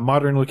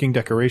 modern-looking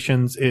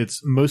decorations.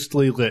 It's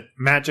mostly lit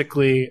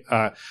magically.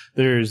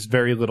 There's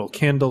very little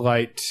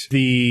candlelight.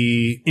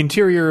 The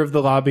interior of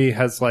the lobby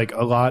has like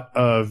a lot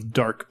of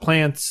dark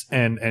plants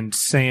and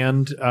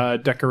sand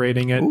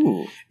decorating it.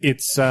 Ooh.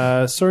 It's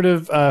sort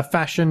of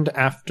fashioned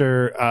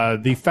after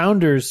the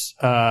founders'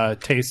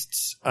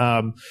 tastes,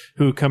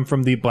 who come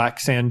from the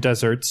black sand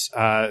deserts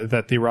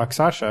that the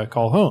Rakshasa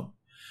call home.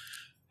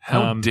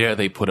 How dare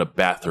they put a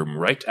bathroom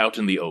right out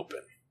in the open?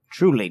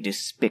 Truly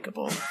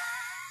despicable.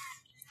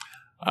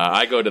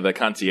 I go to the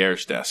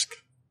concierge desk.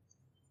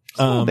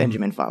 Small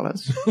Benjamin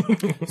follows.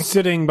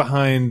 Sitting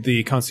behind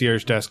the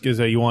concierge desk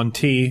is a Yuan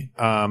Ti,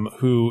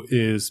 who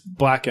is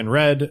black and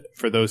red.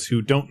 For those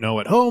who don't know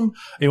at home,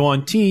 a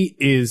Yuan Ti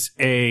is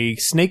a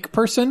snake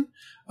person.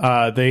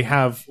 They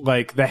have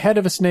like the head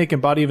of a snake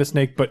and body of a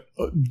snake, but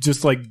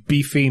just like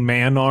beefy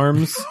man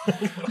arms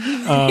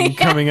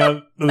coming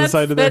out the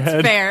side of their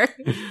head. That's fair.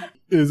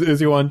 Is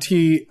Yuan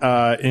Ti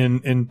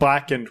in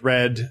black and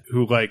red,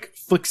 who like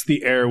flicks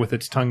the air with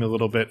its tongue a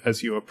little bit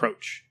as you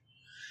approach.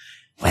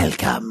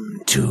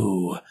 Welcome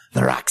to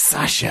the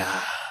Rakshasa.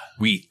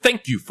 We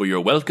thank you for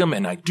your welcome,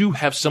 and I do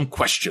have some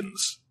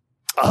questions.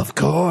 Of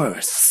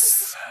course.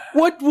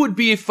 What would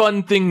be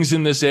fun things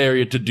in this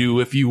area to do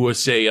if you were,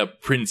 say, a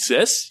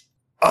princess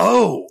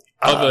Oh,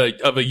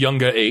 of a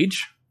younger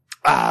age?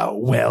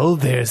 well,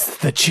 there's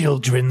the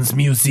Children's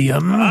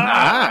Museum.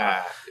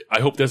 I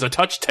hope there's a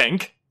touch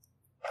tank.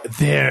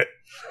 The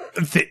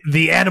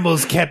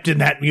animals kept in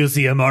that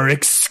museum are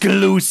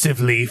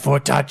exclusively for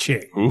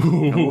touching.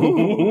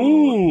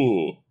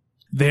 Ooh.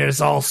 There's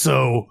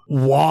also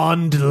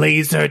wand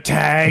laser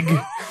tag.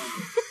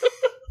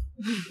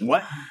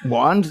 What?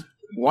 Wand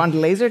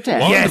laser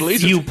tag? Wand Yes,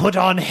 laser you tag. put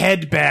on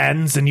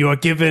headbands and you're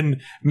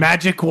given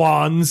magic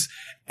wands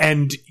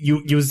and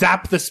you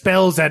zap the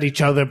spells at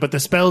each other, but the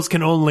spells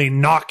can only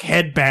knock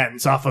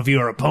headbands off of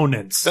your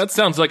opponents. That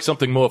sounds like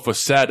something more for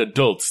sad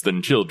adults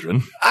than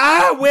children.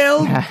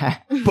 Well,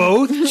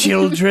 both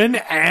children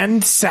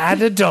and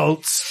sad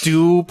adults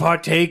do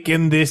partake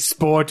in this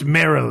sport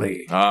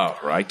merrily. All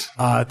right.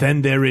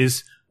 Then there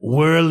is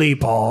Whirly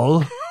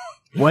Ball.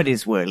 What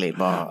is Whirly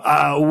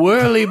Ball?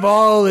 Whirly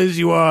Ball is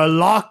you are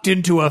locked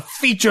into a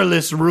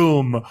featureless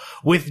room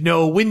with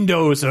no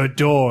windows or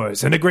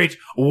doors, and a great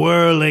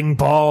whirling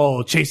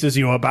ball chases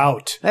you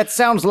about. That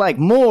sounds like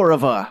more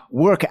of a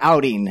work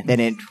outing than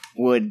it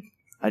would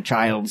a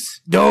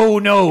child's.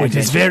 No, it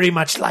is very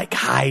much like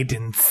hide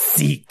and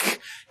seek.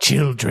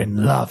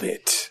 Children love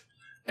it.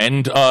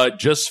 And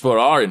just for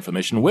our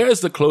information,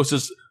 where's the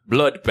closest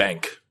blood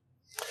bank?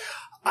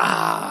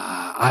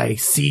 I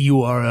see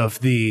you are of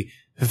the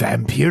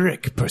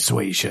vampiric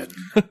persuasion.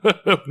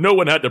 No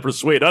one had to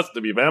persuade us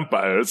to be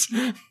vampires.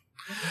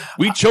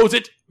 We chose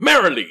it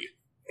merrily.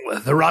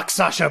 The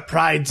Rakshasa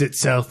prides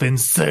itself in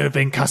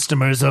serving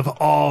customers of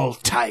all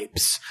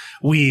types.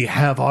 We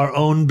have our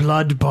own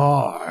blood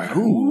bar.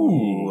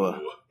 Ooh.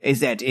 Is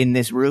that in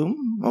this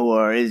room?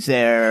 Or is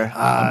there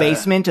a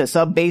basement, a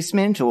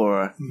sub-basement,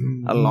 or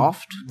a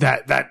loft?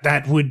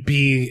 That would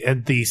be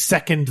at the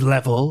second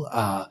level.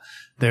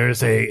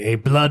 There's a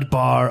blood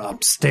bar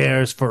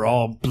upstairs for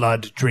all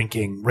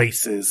blood-drinking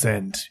races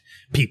and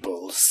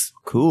peoples.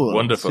 Cool.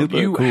 Wonderful. Super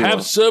You cool.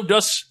 have served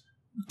us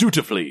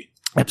dutifully.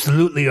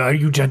 Absolutely. Are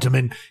you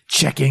gentlemen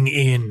checking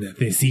in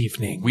this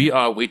evening? We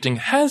are waiting.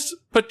 Have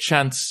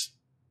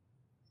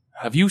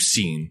you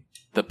seen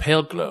the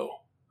pale glow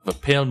of a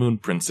pale moon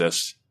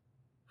princess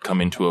come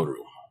into a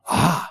room?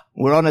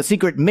 We're on a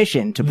secret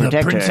mission to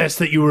protect the princess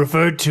that you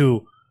referred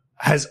to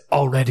has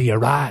already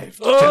arrived.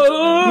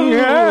 Oh!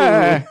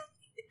 Yeah.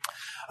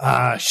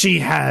 She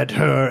had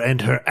her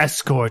and her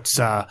escorts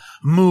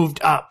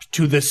moved up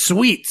to the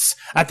suites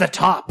at the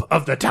top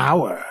of the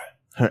tower.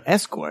 Her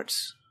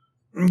escorts?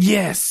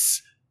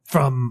 Yes,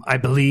 from, I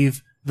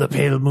believe, the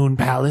Pale Moon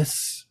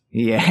Palace.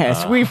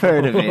 Yes, we've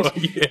heard of it.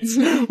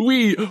 Yes,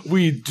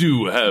 we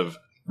do have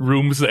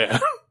rooms there.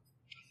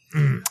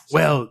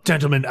 Well,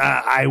 gentlemen,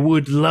 I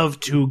would love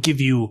to give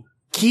you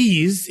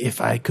keys if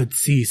I could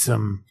see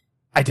some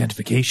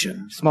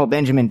identification. Small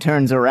Benjamin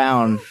turns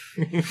around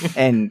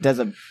and does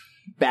a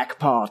back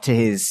paw to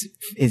his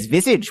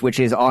visage, which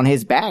is on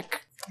his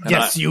back.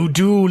 Yes, you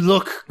do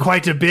look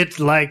quite a bit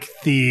like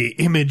the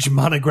image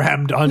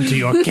monogrammed onto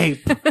your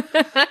cape.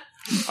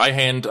 I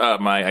hand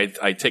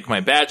I take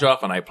my badge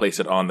off and I place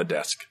it on the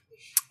desk.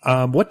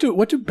 What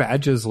do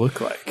badges look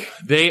like?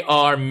 They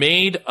are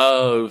made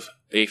of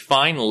a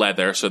fine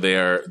leather, so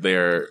they're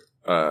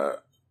the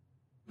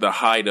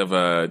hide of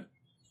a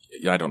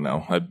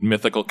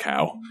mythical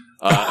cow.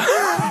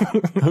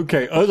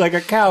 Okay, like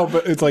a cow,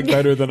 but it's like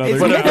better than other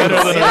But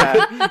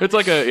cows. it's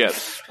like a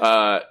yes,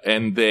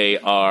 and they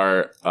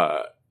are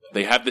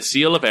they have the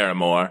seal of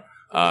Aramore,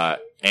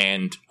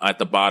 and at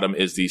the bottom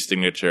is the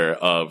signature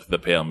of the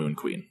Pale Moon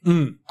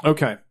Queen.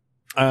 Okay.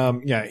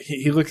 Yeah,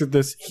 he looks at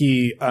this.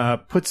 He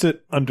puts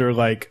it under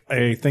like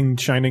a thing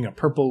shining a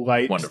purple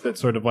light Wonderful. that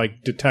sort of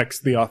like detects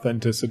the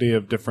authenticity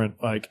of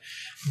different like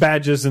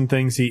badges and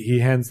things. He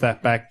hands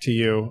that back to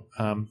you.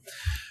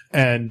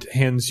 And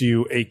hands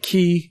you a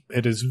key.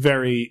 It is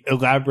very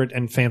elaborate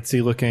and fancy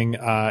looking.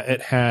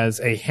 It has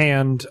a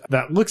hand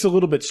that looks a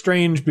little bit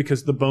strange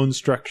because the bone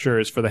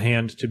structure is for the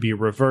hand to be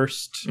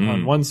reversed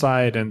on one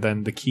side, and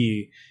then the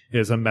key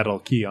is a metal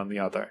key on the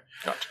other.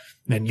 Gotcha.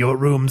 And your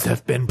rooms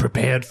have been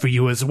prepared for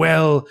you as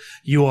well.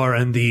 You are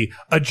in the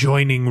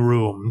adjoining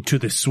room to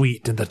the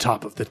suite in the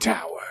top of the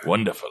tower.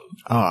 Wonderful.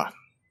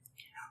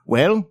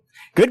 Well,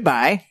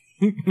 goodbye.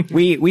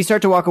 We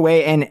start to walk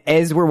away, and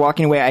as we're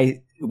walking away,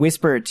 I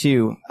whisper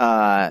to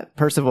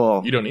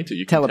Percival. You don't need to.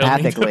 You can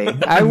telepathically. Tell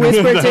me. I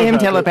whisper to him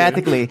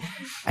telepathically.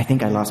 I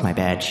think I lost my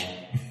badge.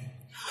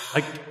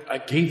 I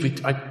gave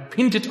it. I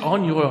pinned it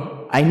on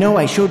your. I know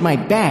I showed my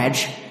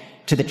badge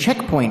to the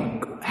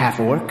checkpoint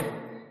half-orc,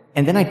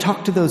 and then I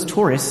talked to those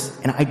tourists,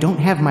 and I don't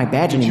have my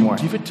badge anymore.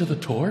 Give it to the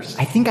tourists?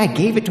 I think I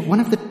gave it to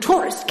one of the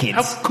tourist kids.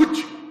 How could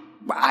you?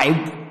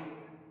 I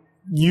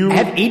You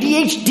have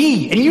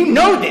ADHD, and you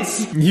know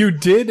this. You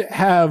did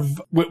have,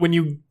 when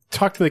you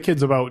talked to the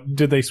kids about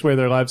did they swear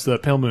their lives to the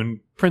Pale Moon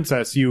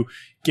Princess, you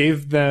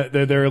gave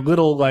their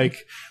little like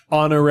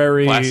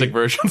honorary Classic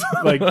versions.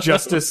 like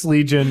Justice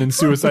Legion and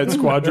Suicide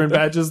Squadron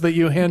badges that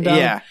you hand out.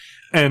 Yeah.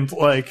 And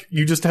like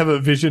you just have a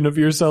vision of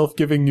yourself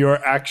giving your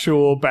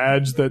actual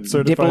badge that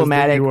certifies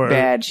Diplomatic that you are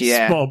badge,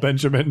 yeah. Small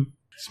Benjamin.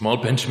 Small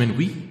Benjamin,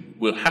 we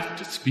will have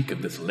to speak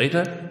of this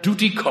later.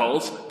 Duty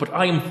calls, but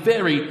I'm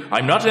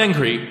not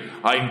angry.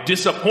 I'm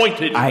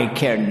disappointed. I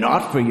care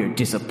not for your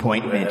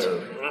disappointment.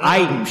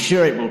 I'm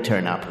sure it will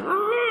turn up.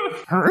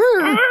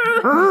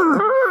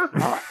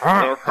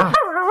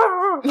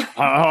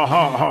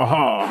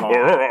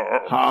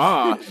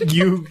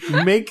 You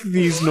make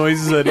these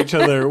noises at each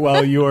other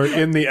while you are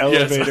in the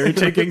elevator,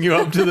 taking you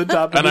up to the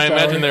top of and the I tower.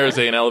 imagine there is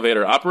an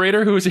elevator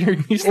operator who is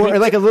hearing these things. Or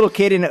like a little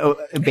kid in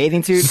a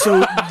bathing suit. So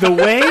the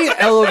way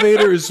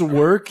elevators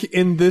work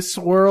in this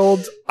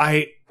world,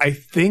 I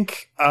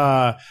think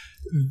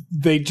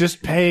they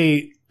just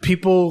pay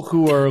people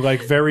who are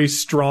like very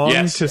strong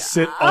Yes. to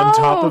sit on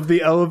top of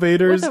the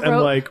elevators With a and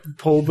rope. like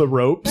pull the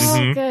ropes.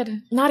 Oh,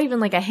 good. Not even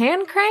like a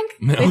hand crank?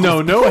 They just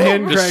No pull.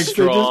 hand Just cranks. They just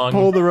strong.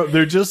 pull the rope.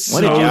 They're just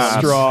What a so job.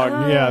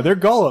 strong. Yeah, they're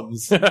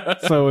golems.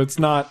 So it's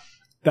not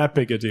that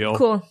big a deal.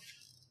 Cool.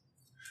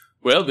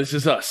 Well, this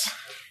is us.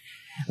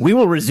 We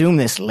will resume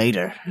this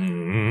later.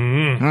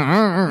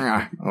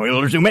 Mm-hmm.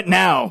 We'll resume it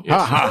now.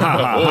 Yes.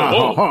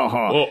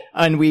 Oh.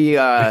 And we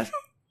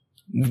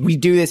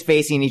do this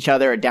facing each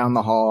other down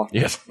the hall.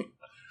 Yes.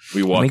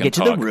 We walk We and get to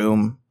talk. the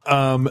room.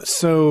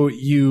 So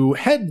you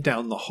head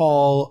down the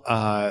hall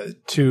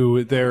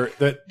to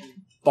the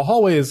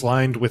hallway is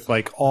lined with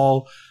like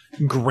all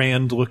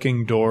grand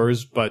looking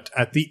doors, but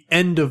at the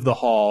end of the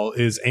hall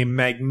is a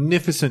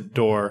magnificent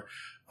door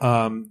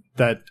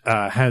that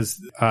has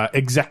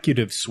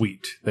executive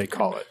suite, they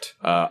call it.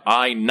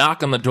 I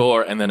knock on the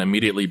door and then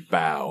immediately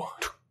bow.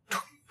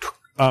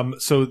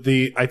 So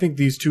I think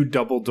these two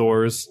double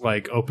doors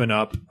like open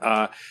up,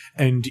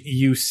 and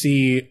you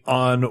see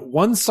on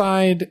one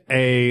side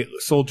a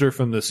soldier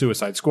from the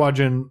Suicide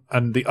Squadron,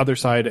 and the other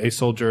side a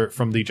soldier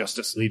from the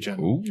Justice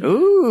Legion.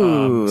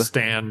 Ooh.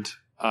 Stand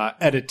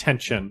at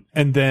attention,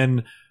 and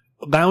then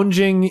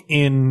lounging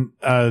in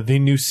the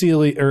New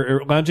Sealy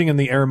or lounging in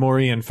the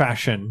Aramorian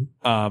fashion,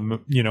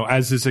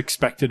 as is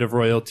expected of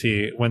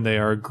royalty when they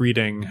are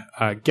greeting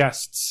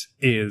guests,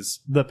 is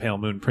the Pale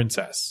Moon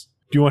Princess.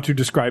 Do you want to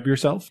describe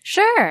yourself?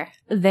 Sure.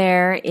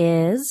 There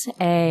is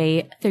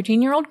a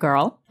 13-year-old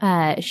girl.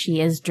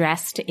 She is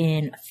dressed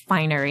in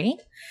finery,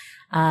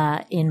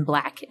 in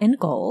black and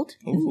gold,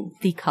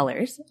 the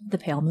colors of the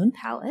Pale Moon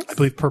Palace. I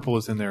believe purple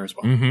is in there as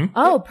well. Mm-hmm.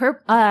 Oh,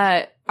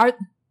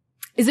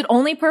 is it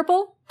only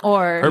purple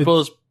or Purple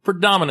is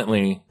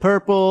predominantly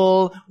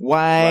Purple,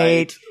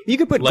 white. You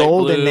could put light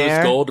gold blues, in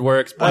there. gold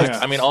works, black. yeah.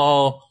 I mean,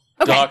 all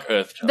Okay. dark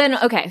earth tones. Then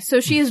okay, so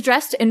she is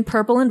dressed in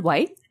purple and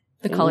white,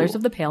 the colors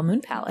of the Pale Moon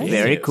Palace.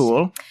 Very Yes.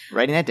 cool.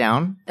 Writing that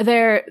down.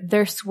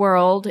 They're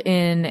swirled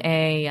in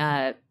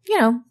a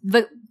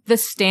the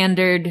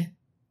standard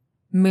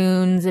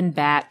moons and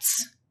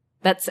bats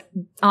that's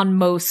on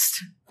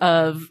most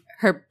of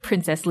her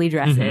princessly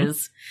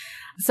dresses.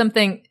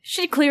 Something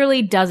she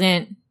clearly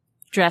doesn't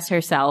dress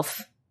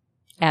herself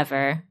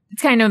ever.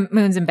 It's kind of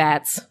moons and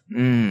bats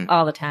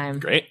all the time.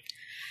 Great.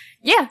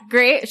 Yeah,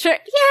 great. Sure.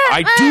 Yeah.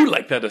 I do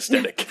like that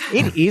aesthetic.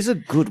 It is a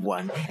good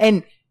one.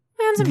 And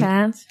moons and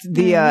bats.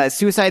 the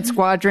Suicide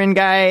Squadron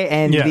guy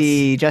and Yes.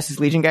 the Justice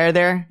Legion guy are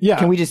there. Yeah.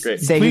 Can we just Great.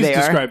 say Please who they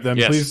describe them.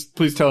 Yes.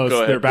 Please tell us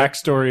Go their ahead.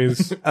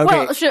 backstories. are? Okay.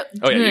 Well,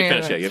 Oh, yeah, you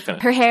finish. Yeah, you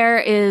finish. Her hair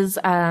is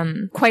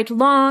quite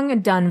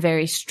long, done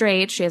very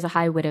straight. She has a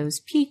high widow's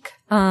peak,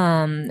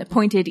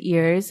 pointed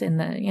ears in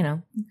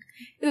the,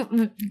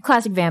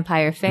 classic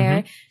vampire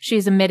fare.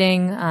 She's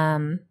emitting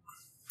an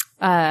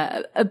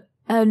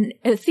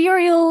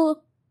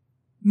ethereal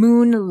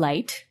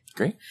moonlight.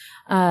 Great.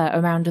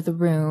 Around the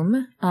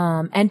room.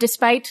 And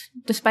despite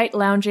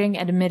lounging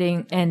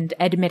and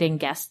admitting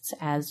guests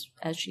as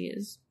she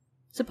is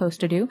supposed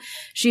to do,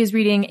 she is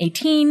reading a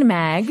teen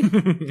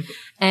mag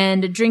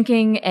and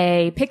drinking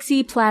a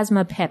Pixie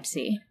Plasma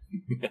Pepsi,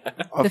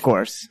 Of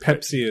course.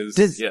 Pepsi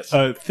is Yes.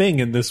 a thing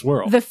in this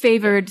world. the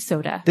favored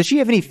soda. Does she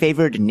have any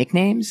favored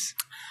nicknames?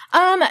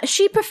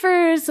 She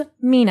prefers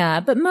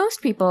Mina, but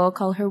most people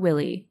call her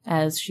Willie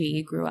as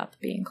she grew up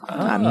being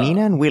called.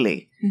 Mina and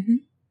Willie.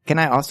 Can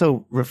I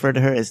also refer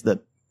to her as the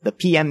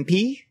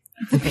PMP?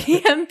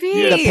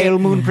 PMP. The Pale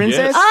Moon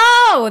Princess?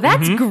 Oh,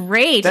 that's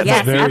great. That's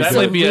yes, very That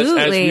absolutely. might be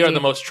as we are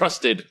the most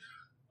trusted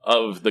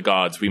of the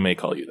gods, we may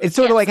call you that. It's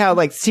sort of like how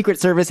Secret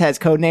Service has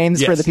code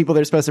names for Yes. the people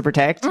they're supposed to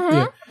protect.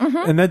 Yeah.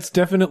 And that's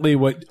definitely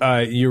what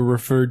you're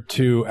referred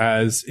to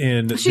as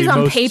in She's the on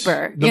most,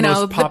 paper, the you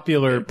know, most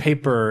popular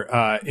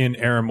paper in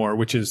Aramor,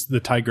 which is the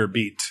Tiger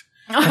Beat.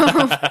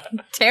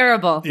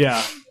 Terrible.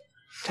 Yeah.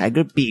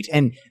 Tiger Beat.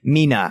 And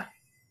Mina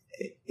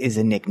is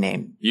a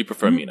nickname. You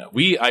prefer Mina. I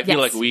feel Yes.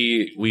 like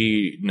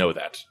we know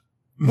that.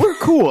 We're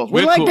cool.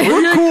 We're We're cool. we're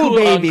We're your cool cool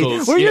babies.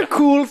 uncles, We're your yeah.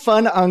 cool,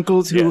 fun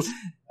uncles who Yes.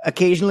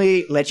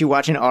 occasionally let you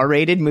watch an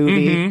R-rated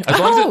movie. As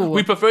long as Oh.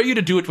 we prefer you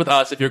to do it with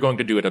us if you're going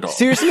to do it at all.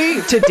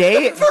 Seriously,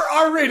 today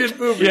R-rated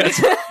movie.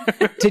 Yes.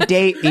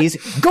 today is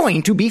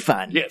going to be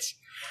fun. Yes.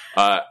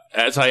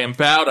 As I am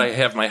bowed, I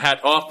have my hat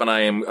off and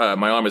I am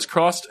my arm is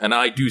crossed, and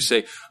I do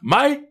say,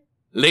 "My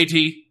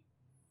lady,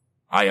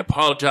 I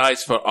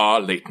apologize for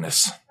our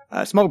lateness."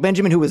 Small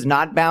Benjamin, who was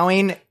not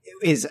bowing,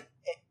 is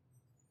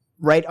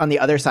right on the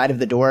other side of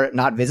the door,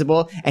 not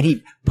visible, and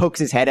he pokes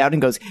his head out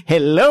and goes,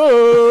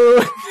 "Hello!"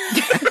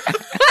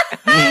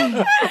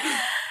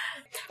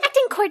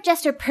 Acting Court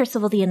Jester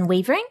Percival the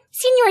Unwavering,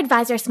 Senior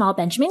Advisor Small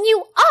Benjamin,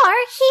 you are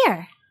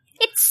here.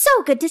 It's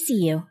so good to see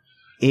you.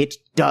 It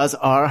does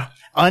our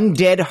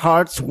undead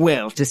hearts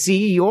well to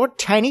see your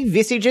tiny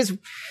visages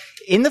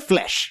in the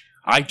flesh.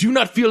 I do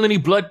not feel any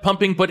blood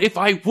pumping, but if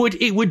I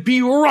would, it would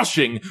be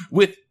rushing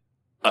with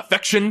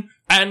affection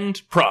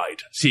and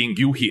pride seeing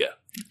you here.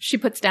 She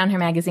puts down her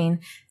magazine.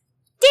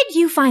 Did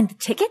you find the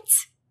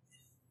tickets?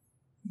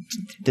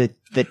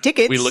 The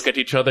tickets. We look at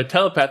each other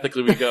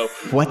telepathically. We go,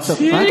 What the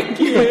fuck?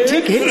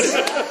 Tickets?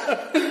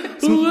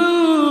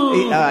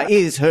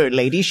 Is her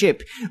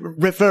ladyship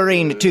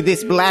referring to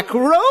this black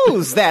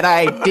rose that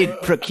I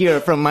did procure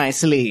from my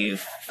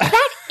sleeve?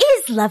 That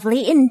is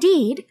lovely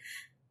indeed.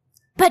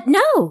 But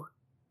no.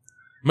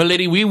 "My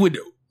lady, we would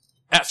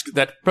ask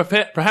that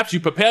perhaps you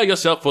prepare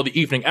yourself for the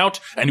evening out,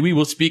 and we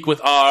will speak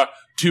with our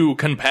 2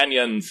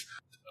 companions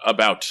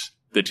about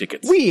the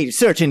tickets. We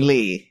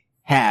certainly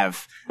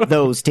have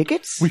those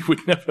tickets. We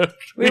would never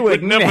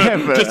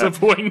never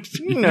disappoint.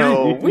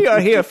 No, we are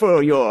here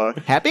for your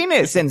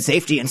happiness and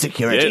safety and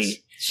security. Yes.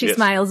 She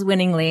smiles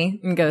winningly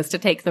and goes to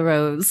take the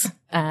rose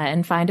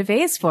and find a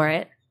vase for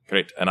it.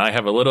 Great. And I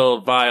have a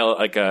little vial,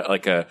 like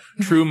a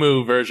True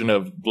Moo version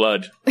of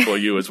blood for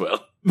you as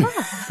well.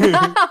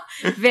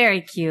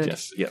 Very cute.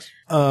 Yes.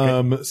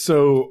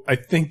 So I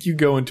think you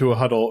go into a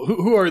huddle.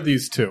 Who are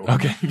these 2?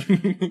 Okay.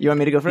 You want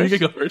me to go first? You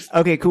can go first.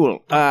 Okay,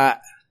 cool.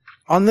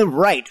 On the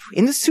right,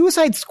 in the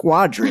Suicide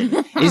Squadron,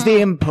 is the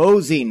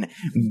imposing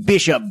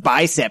Bishop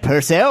Bicep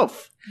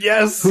herself.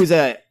 Yes. Who's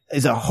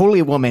is a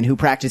holy woman who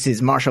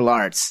practices martial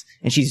arts,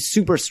 and she's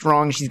super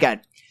strong. She's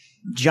got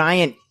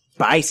giant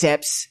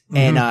biceps,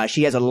 and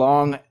she has a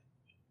long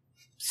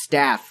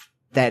staff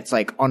that's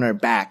like on her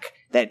back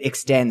that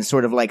extends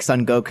sort of like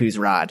Son Goku's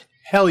rod.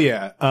 Hell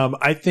yeah.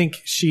 I think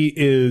she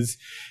is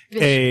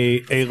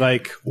a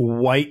like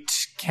white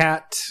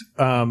cat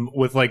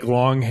with like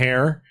long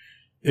hair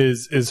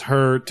is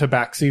her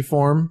tabaxi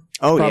form.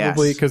 Oh,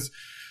 probably yes. because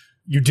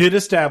you did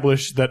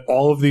establish that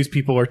all of these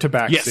people are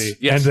tabaxi,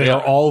 Yes, and they they are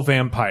are. all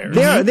vampires.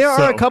 There are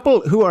So- a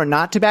couple who are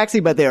not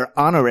tabaxi, but they're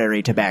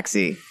honorary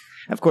tabaxi.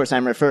 Of course,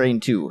 I'm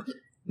referring to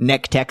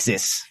Neck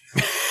Texas,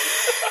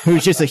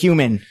 who's just a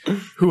human.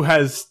 who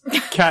has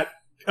cat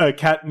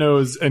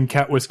nose and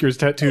cat whiskers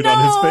tattooed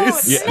on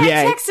his face.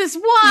 Yeah. Texas,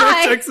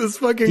 why? Texas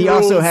fucking He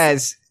rules. also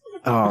has,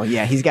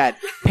 he's got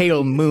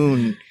Pale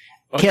Moon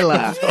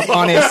Killer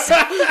on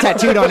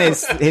tattooed on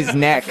his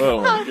neck.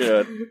 Oh my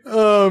god.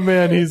 Oh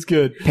man, he's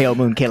good. Pale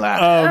Moon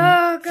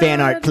Killer. Fan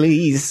art,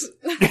 please.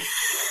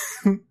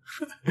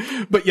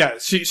 But yeah,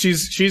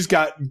 she's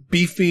got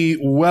beefy,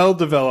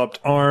 well-developed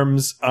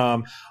arms,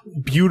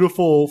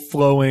 beautiful,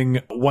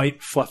 flowing,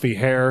 white, fluffy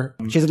hair.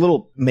 She has a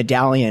little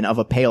medallion of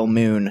a pale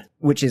moon,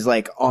 which is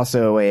like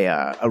also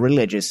a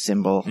religious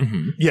symbol.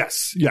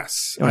 Yes.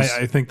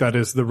 I think that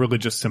is the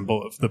religious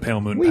symbol of the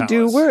Pale Moon We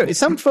Palace. do.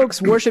 Some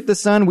folks worship the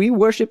sun. We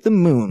worship the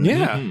moon.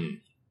 Yeah.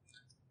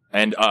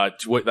 And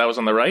that was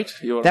on the right?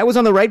 That was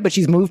on the right, but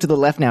she's moved to the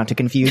left now to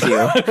confuse you.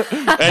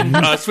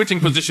 And switching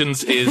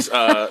positions is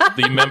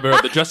the member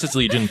of the Justice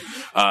Legion,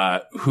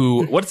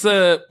 who what's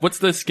the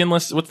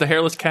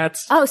hairless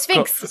cats? Oh,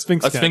 Sphinx.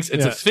 Sphinx cat.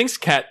 It's a Sphinx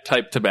cat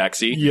type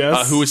tabaxi.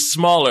 Yes. Who is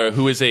smaller,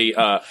 who is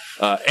a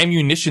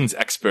ammunitions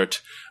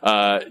expert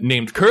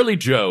named Curly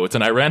Joe. It's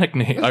an ironic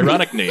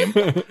name.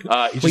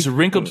 He's just a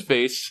wrinkled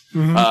face,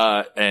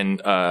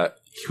 and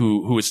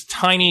who is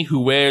tiny, who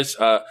wears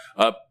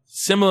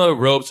similar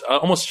robes,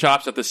 almost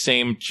shops at the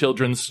same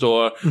children's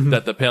store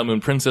that the Pale Moon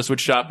Princess would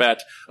shop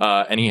at,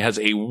 and he has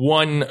a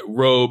one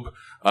robe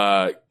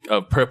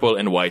of purple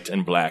and white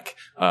and black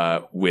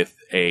with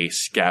a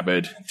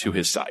scabbard to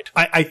his side.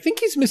 I think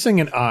he's missing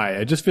an eye.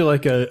 I just feel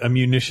like a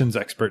munitions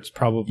expert's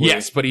probably.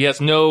 Yes, but he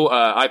has no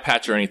eye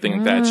patch or anything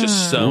like that. It's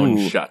just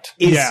sewn shut.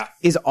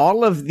 Is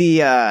all of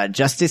the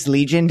Justice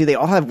Legion, do they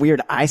all have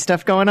weird eye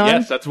stuff going on?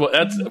 Yes, that's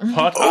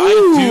part.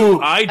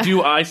 I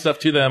do eye stuff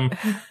to them if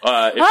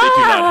they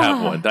do not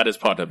have one. That is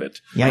part of it.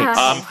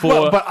 Yikes.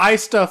 But eye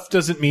stuff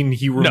doesn't mean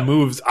he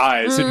removes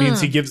eyes. It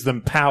means he gives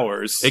them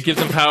powers. It gives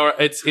them power.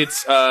 It's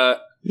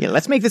Yeah,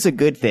 let's make this a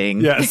good thing.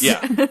 Yes. yeah.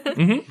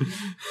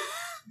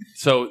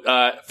 So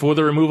for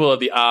the removal of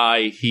the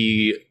eye,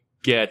 he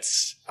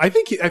gets I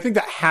think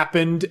that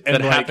happened. And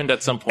that happened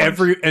at some point.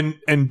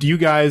 And do you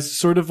guys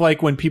sort of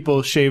like when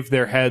people shave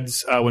their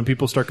heads, when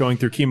people start going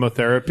through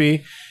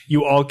chemotherapy,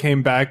 you all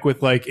came back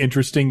with like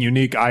interesting,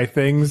 unique eye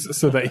things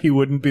so that he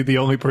wouldn't be the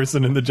only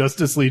person in the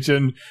Justice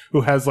Legion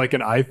who has like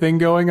an eye thing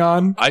going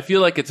on. I feel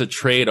like it's a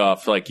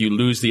trade-off. Like you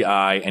lose the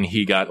eye, and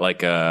he got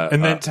like a.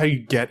 And that's how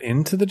you get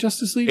into the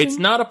Justice Legion? It's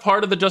not a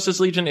part of the Justice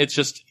Legion.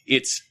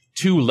 It's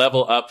to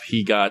level up.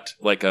 He got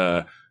like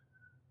a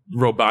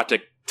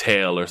robotic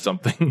tail or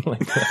something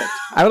like that.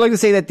 I would like to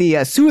say that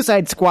the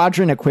Suicide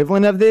Squadron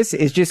equivalent of this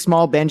is just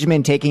Small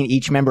Benjamin taking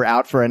each member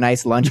out for a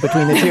nice lunch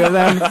between the two of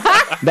them.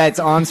 That's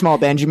on Small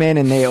Benjamin,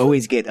 and they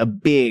always get a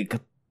big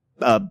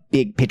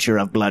pitcher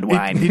of blood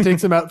wine. He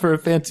takes him out for a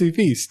fancy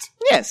feast.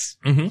 Yes.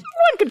 One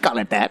could call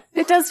it that.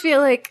 It does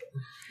feel like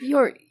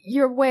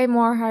you're way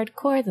more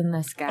hardcore than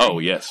this guy. Oh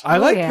yes. I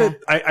like yeah.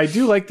 that. I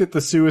do like that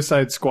the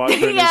Suicide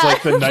Squadron Yeah, is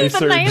like the the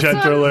nicer, nice one.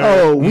 gentler.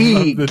 Oh,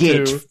 we of the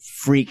get two.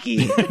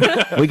 freaky.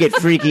 We get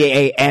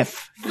freaky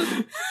AF.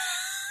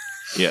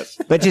 Yes.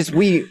 But just,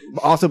 we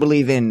also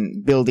believe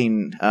in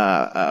building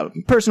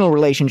personal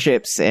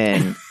relationships,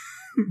 and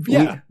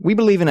Yeah. we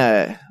believe in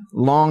a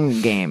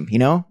long game, you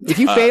know? If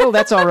you fail,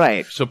 that's all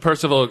right. So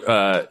Percival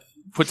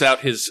puts out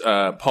his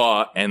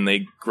paw, and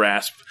they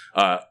grasp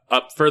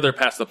up further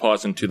past the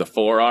paws into the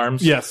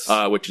forearms. Yes.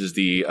 Which is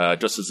the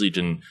Justice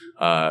Legion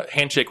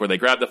handshake, where they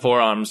grab the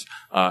forearms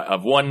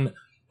of one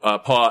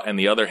paw, and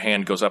the other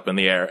hand goes up in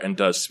the air and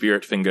does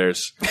spirit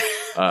fingers.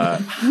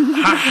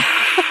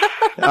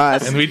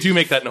 And we do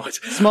make that noise.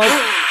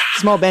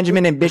 Small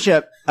Benjamin and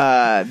Bishop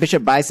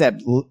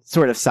Bicep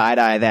sort of side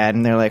eye that,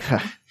 and they're like, huh,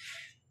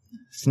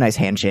 It's a nice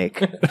handshake.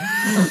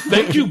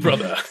 Thank you,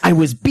 brother. I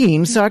was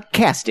being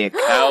sarcastic.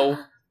 How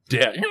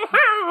dare you?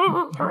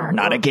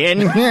 Not again.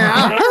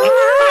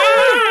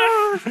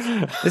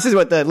 This is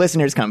what the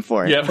listeners come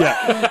for. Yep.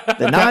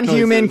 The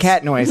non-human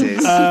cat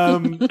noises.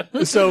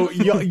 So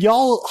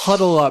y'all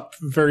huddle up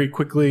very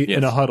quickly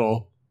in a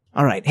huddle.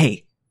 All right.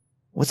 Hey,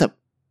 what's up,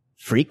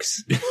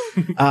 freaks?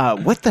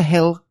 What the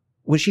hell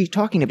was she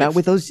talking about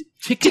with those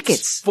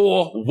tickets?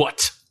 For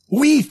what?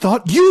 We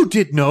thought you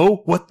did know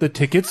what the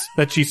tickets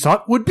that she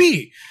sought would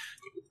be.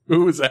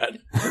 Who was that?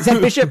 Is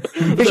that Bishop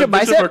Bishop Bishop or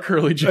Bicep?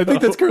 Curly Joe? I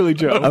think that's Curly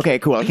Joe. Okay,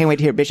 cool. I can't wait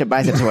to hear Bishop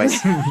Bicep's voice.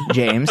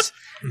 James.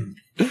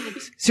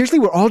 Seriously,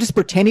 we're all just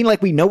pretending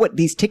like we know what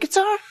these tickets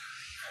are?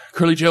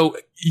 Curly Joe,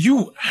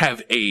 you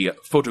have a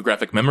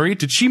photographic memory.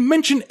 Did she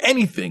mention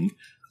anything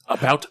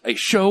about a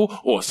show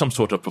or some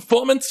sort of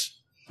performance?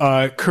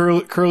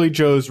 Curly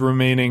Joe's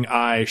remaining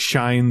eye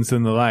shines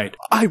in the light.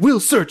 I will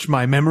search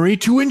my memory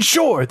to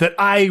ensure that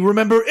I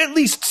remember at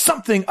least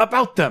something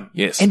about them.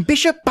 Yes. And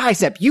Bishop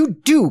Bicep, you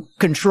do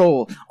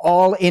control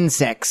all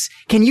insects.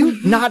 Can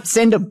you not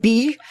send a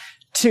bee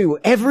to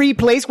every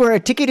place where a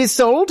ticket is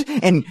sold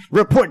and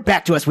report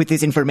back to us with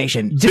this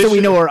information, just so we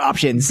know our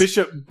options?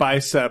 Bishop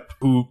Bicep,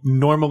 who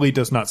normally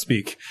does not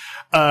speak.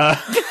 Yeah,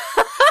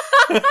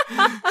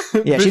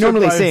 she Bishop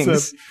normally Bicep,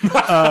 sings.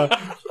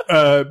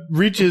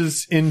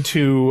 Reaches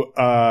into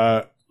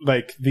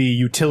like the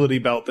utility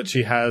belt that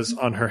she has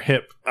on her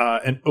hip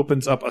and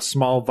opens up a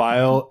small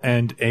vial,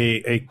 and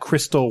a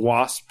crystal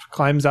wasp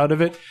climbs out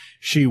of it.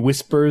 She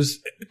whispers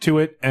to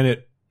it, and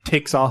it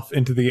takes off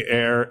into the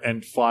air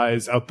and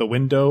flies out the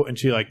window, and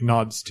she like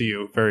nods to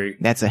you very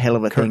That's a hell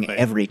of a Curtly. thing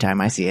every time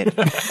I see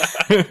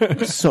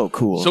it. So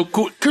cool. So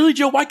cool. Curly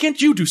Joe, why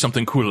can't you do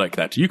something cool like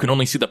that? You can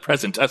only see the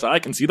present as I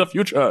can see the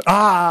future.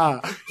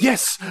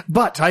 yes,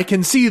 but I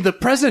can see the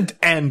present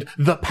and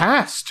the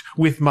past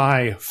with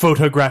my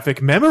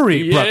photographic memory,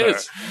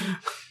 Yes.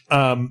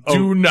 brother.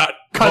 Do not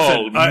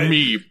cousin, call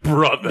me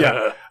brother.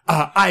 Yeah.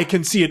 I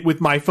can see it with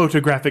my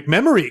photographic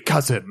memory,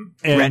 cousin.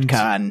 And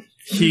Retcon.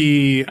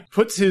 he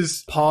puts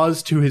his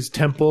paws to his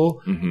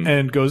temple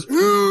and goes,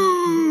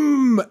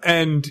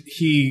 and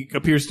he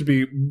appears to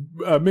be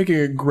making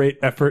a great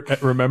effort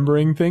at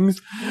remembering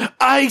things.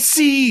 I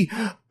see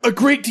a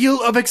great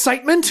deal of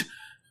excitement.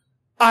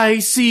 I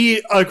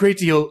see a great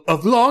deal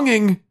of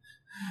longing,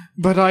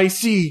 but I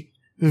see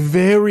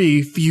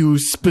very few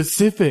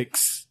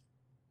specifics.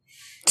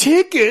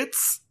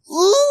 Tickets?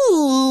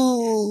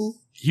 Ooh.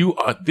 You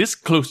are this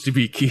close to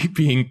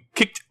being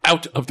kicked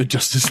out of the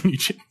Justice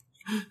Legion.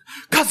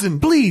 Cousin,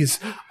 please.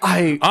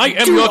 I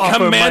am do your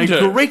offer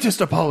commander. My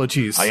greatest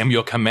apologies. I am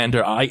your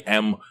commander. I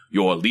am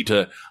your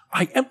leader.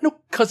 I am no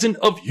cousin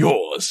of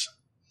yours.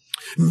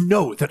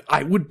 Know that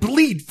I would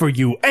bleed for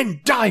you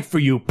and die for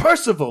you,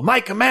 Percival,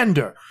 my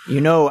commander. You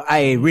know,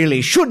 I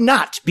really should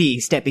not be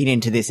stepping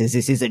into this, as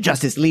this is a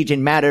Justice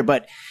Legion matter,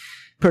 but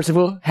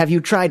Percival, have you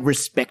tried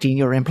respecting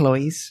your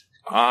employees?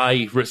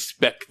 I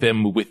respect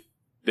them with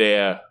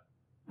their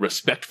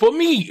respect for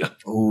me.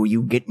 Oh,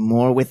 you get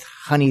more with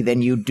honey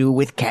than you do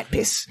with cat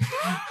piss.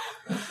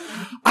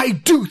 I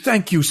do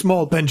thank you,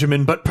 small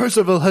Benjamin, but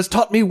Percival has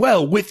taught me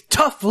well with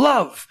tough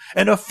love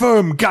and a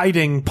firm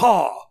guiding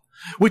paw,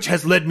 which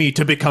has led me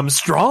to become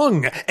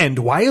strong and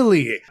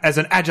wily, as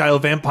an agile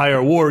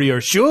vampire warrior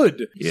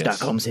should. Yes.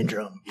 Stockholm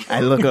Syndrome. I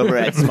look over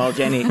at Small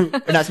Jenny.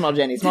 Or not Small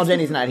Jenny. Small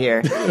Jenny's not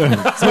here.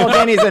 Small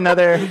Jenny's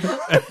another...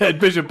 And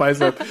Bishop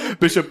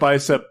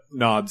Bicep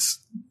nods,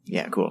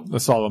 Yeah, cool. a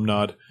solemn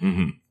nod.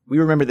 We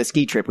remember the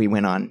ski trip we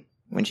went on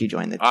when she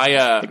joined the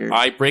group.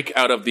 I break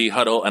out of the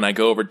huddle and I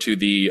go over to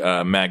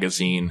the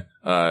magazine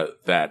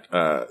that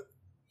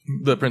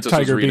the princess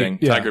Tiger was reading,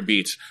 Beat, yeah. Tiger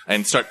Beat,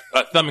 and start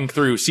thumbing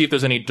through, see if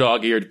there's any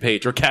dog-eared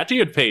page or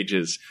cat-eared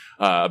pages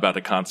about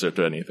a concert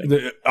or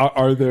anything.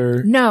 Are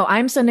there... No,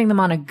 I'm sending them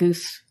on a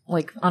goose,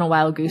 like on a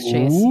wild goose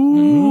chase.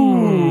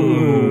 Ooh.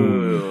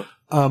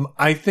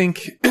 I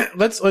think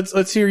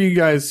let's hear you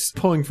guys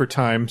stretching for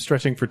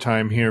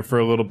time here for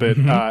a little bit,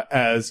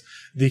 as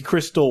the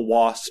crystal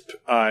wasp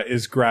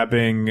is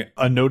grabbing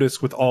a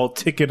notice with all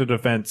ticketed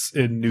events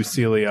in New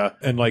Celia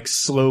and like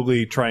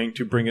slowly trying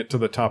to bring it to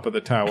the top of the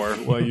tower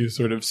while you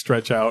sort of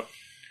stretch out.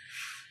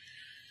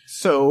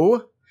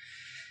 So,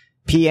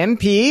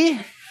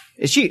 PMP...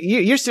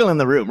 You're still in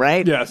the room,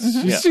 right? Yes,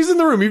 she's in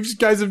the room. You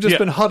guys have just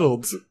been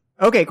huddled.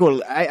 Okay,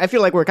 cool. I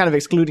feel like we're kind of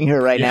excluding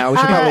her right now. We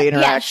should probably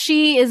interact. Yeah,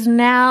 she is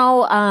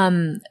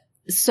now,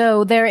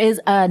 so there is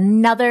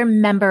another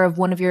member of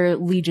one of your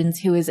legions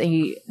who is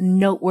a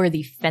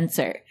noteworthy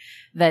fencer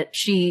that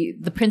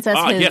the princess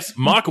has... yes,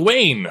 Mark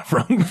Wayne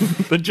from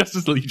the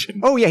Justice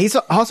Legion. Oh, yeah, he's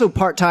also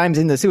part-time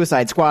in the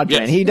Suicide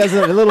Squadron. Yes. He does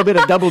a little bit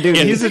of double duty.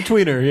 Yeah, He's a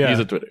tweener, yeah. He's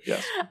a Twitter,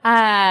 yes.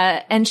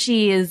 And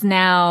she is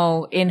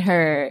now in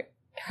her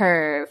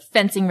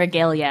fencing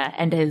regalia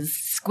and is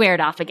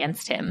squared off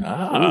against him.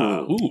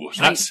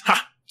 That's...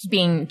 Ha!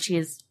 She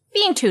is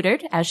being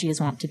tutored, as she is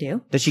wont to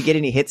do. Does she get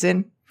any hits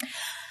in?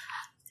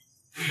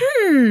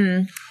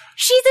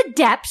 She's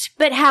adept,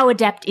 but how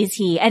adept is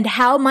he? And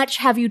how much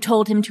have you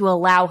told him to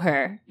allow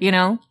her, you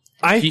know?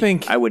 I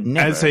think I would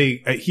never.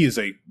 he is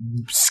a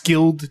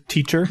skilled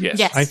teacher.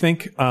 Yes. I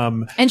think.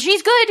 And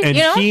she's good, And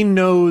you know? he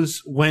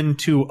knows when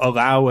to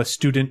allow a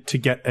student to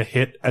get a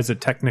hit as a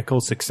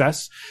technical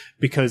success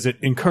because it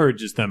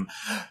encourages them.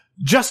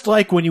 Just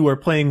like when you are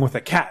playing with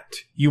a cat,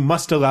 you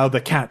must allow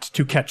the cat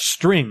to catch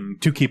string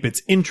to keep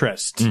its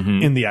interest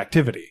in the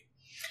activity.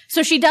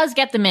 So she does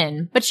get them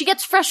in, but she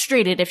gets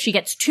frustrated if she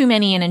gets too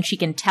many in and she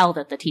can tell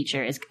that the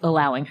teacher is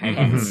allowing her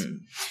hits.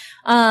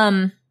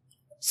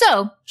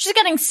 So she's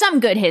getting some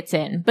good hits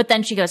in, but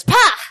then she goes,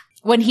 "Pah!"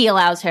 when he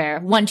allows her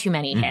one too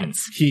many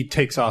hits. He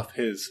takes off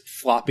his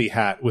floppy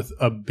hat with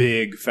a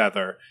big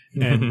feather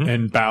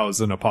and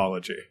bows an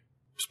apology.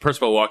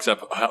 Percival walks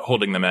up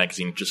holding the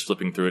magazine, just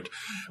flipping through it.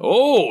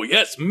 Oh,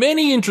 yes,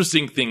 many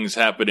interesting things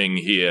happening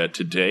here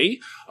today.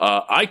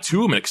 I,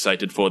 too, am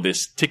excited for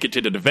this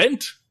ticketed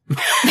event.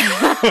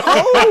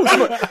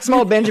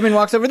 Small Benjamin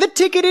walks over. The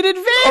ticketed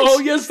event.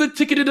 Oh, yes, the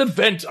ticketed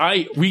event.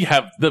 We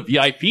have the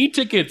VIP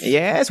tickets.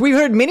 Yes, we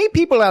heard many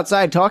people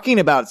outside talking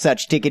about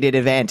such ticketed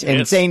event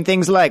and saying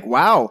things like,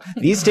 wow,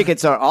 these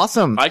tickets are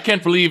awesome. I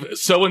can't believe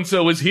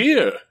so-and-so is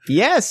here.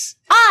 Yes.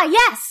 Ah,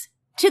 yes!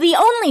 To the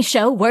only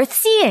show worth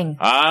seeing.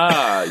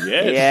 Ah,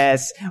 yes.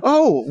 Yes.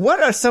 Oh,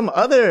 what are some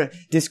other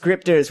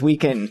descriptors we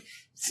can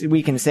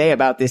say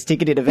about this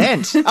ticketed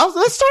event?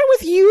 Let's start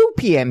with you,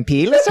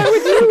 PMP. Let's start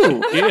with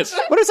you. Yes.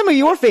 What are some of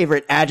your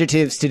favorite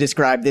adjectives to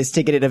describe this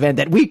ticketed event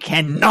that we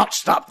cannot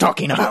stop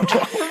talking about?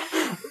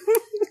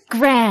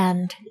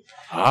 Grand.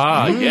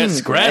 Ah,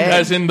 yes, grand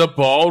as in the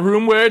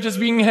ballroom where it is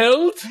being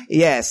held?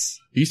 Yes.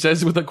 He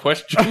says with a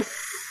question.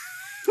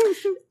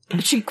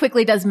 She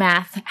quickly does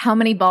math. How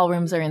many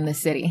ballrooms are in the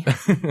city?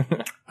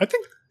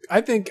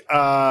 I think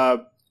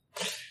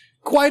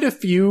quite a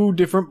few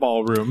different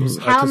ballrooms.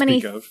 How to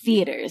many speak of.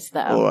 theaters,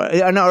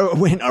 though?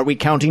 When are we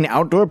counting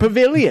outdoor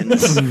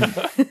pavilions?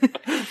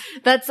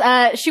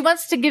 That's, she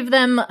wants to give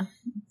them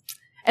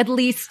at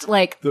least,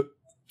 like,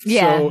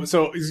 yeah.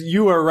 So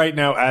you are right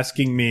now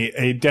asking me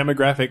a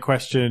demographic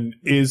question.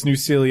 Is New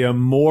Celia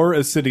more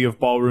a city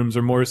of ballrooms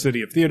or more a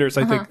city of theaters?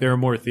 I think there are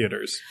more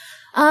theaters.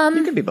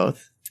 It could be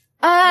both.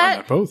 Why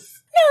not both?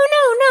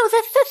 No,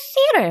 the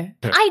theater.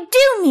 I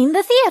do mean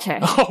the theater.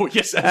 Oh,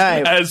 yes,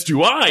 as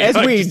do I. As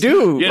we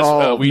do.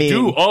 Yes, we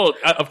do all,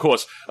 of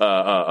course.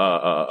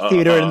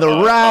 Theater in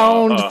the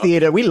round,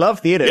 theater. We love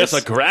theaters. Yes,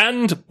 a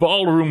grand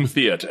ballroom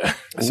theater.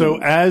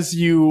 So as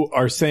you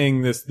are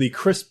saying this, the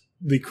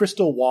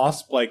crystal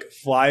wasp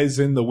flies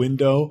in the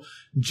window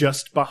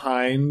just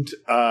behind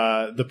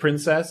the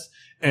princess,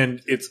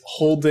 and it's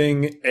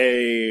holding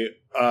a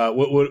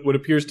what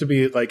appears to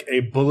be like a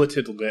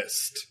bulleted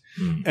list.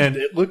 And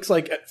it looks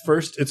like at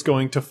first it's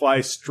going to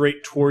fly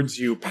straight towards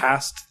you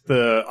past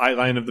the eye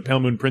line of the Pale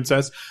Moon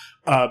Princess.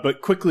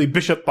 But quickly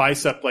Bishop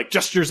Bicep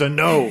gestures a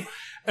no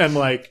and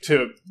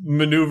to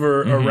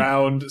maneuver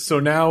around. So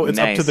now it's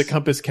up to the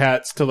Compass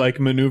Cats to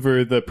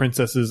maneuver the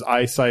princess's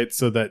eyesight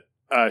so that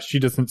she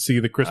doesn't see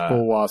the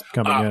crystal wasp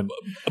coming in.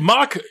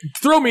 Mark,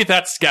 throw me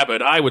that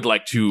scabbard. I would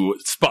like to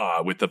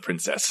spar with the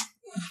princess.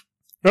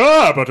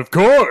 Ah, but of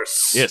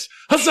course. Yes.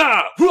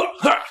 Huzzah!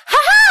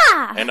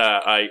 Ha-ha! And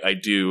I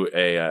do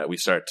we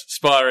start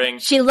sparring.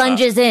 She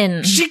lunges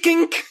in.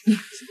 Shikink!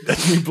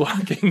 That's me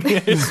blocking.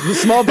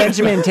 Small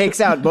Benjamin takes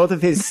out both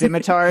of his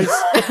scimitars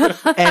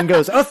and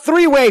goes, a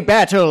three-way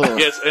battle!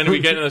 Yes, and we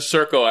get in a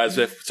circle as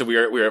if, so we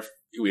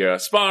are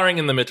sparring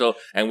in the middle,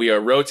 and we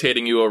are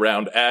rotating you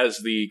around as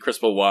the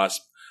crystal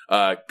wasp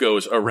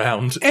goes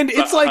around. And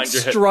it's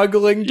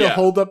struggling to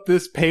hold up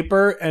this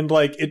paper, and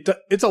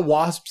it's a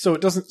wasp, so it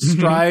doesn't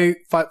fly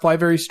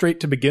very straight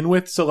to begin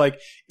with. So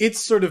it's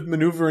sort of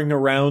maneuvering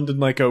around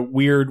in a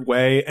weird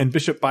way, and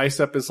Bishop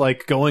Bicep is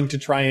going to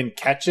try and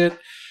catch it.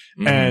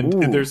 And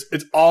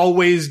it's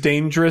always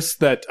dangerous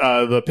that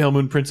the Pale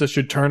Moon Princess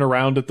should turn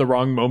around at the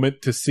wrong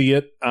moment to see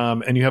it.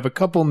 And you have a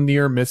couple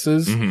near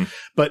misses,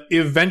 but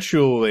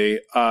eventually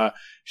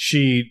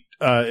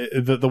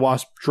the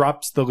wasp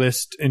drops the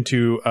list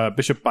into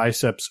Bishop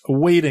Bicep's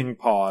waiting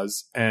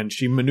paws, and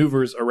she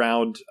maneuvers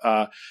around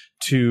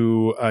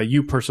to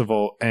you,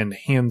 Percival, and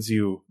hands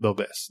you the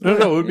list. No,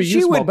 it would be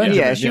you, Small Benjamin.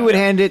 Yeah, she would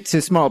hand it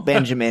to Small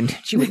Benjamin.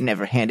 She would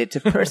never hand it to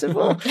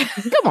Percival.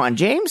 Come on,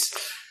 James.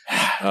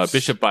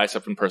 Bishop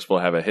Bicep and Percival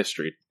have a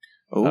history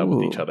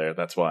with each other.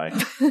 That's why.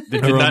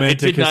 A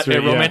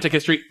romantic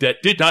history that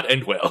did not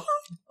end well.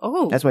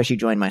 Oh. That's why she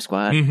joined my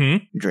squad.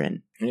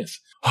 Drin. Yes.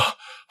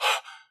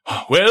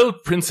 Well,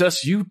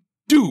 Princess, you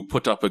do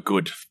put up a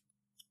good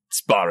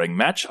sparring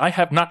match. I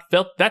have not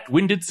felt that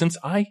winded since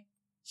I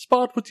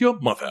sparred with your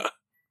mother.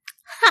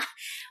 Ha!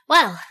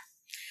 Well,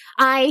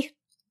 I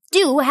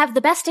do have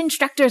the best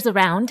instructors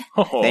around.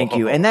 Thank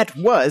you. And that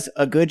was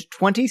a good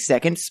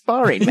 20-second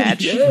sparring match.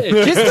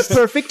 Just the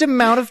perfect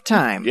amount of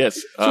time.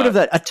 Yes. Sort of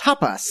a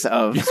tapas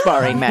of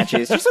sparring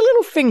matches. Just a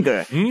little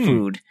finger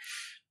food.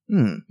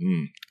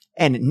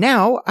 And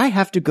now I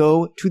have to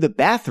go to the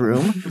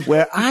bathroom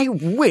where I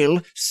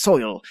will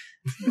soil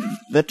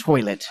the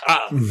toilet.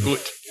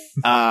 Good.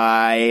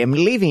 I am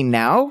leaving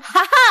now.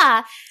 Ha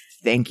ha!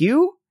 Thank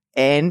you.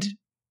 And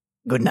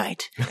good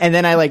night. And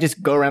then I like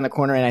just go around the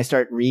corner and I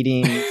start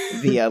reading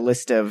the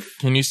list of.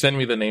 Can you send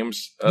me the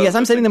names? Yes,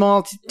 I'm sending them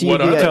all to you.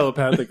 What are they?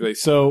 Telepathically.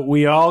 So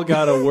we all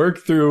got to work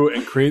through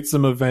and create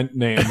some event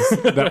names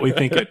that we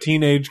think a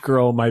teenage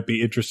girl might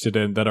be interested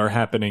in that are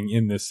happening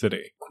in this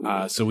city.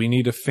 So we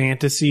need a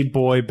fantasy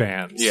boy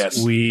band.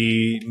 Yes.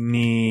 We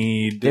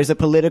need... There's a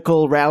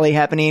political rally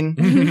happening.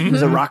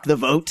 There's a Rock the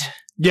Vote.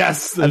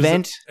 Yes. There's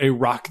Event. A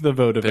Rock the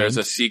Vote event. There's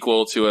a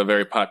sequel to a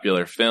very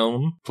popular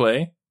film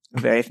play.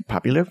 Very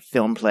popular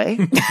film play.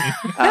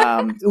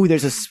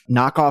 There's a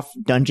knockoff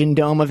Dungeon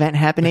Dome event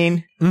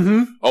happening.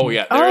 Mm-hmm. Oh,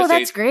 yeah. Oh,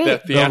 that's great.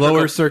 The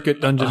Lower Circuit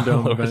Dungeon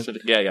Dome event.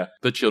 Yeah.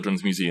 The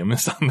Children's Museum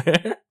is on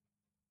there.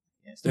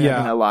 Yes, they're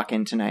having a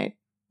lock-in tonight.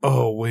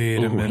 Oh,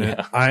 wait a minute.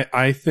 Yeah.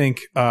 I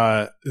think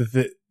that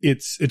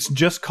it's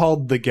just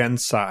called the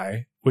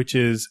Gensai, which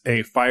is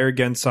a fire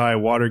Gensai,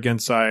 water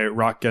Gensai,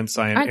 rock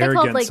Gensai, and Aren't air they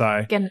called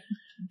Gensai.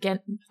 like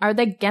are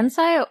they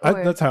Gensai?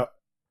 Or? That's how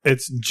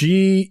it's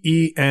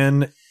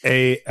Genasi.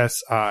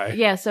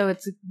 Yeah, so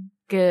it's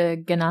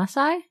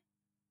Ganasai?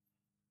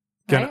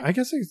 Right? I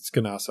guess it's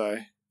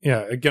Ganasai.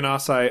 Yeah,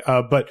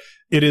 Ganasai. But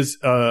it is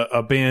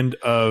a band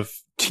of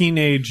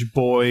teenage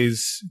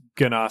boys,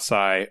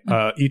 Ganasai,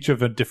 each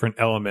of a different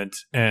element,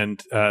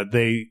 and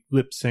they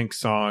lip sync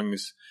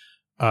songs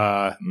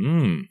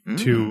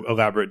to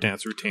elaborate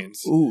dance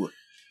routines. Ooh,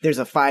 there's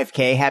a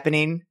 5K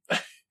happening.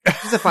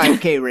 It's a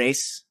 5K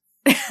race.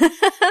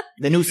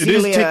 The new It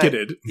is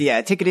ticketed.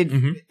 Yeah, ticketed,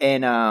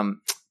 and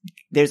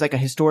there's like a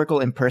historical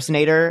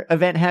impersonator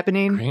event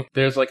happening. Great.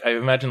 There's like, I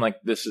imagine like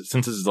this,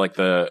 since this is like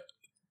the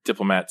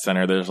Diplomat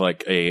Center, there's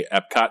like a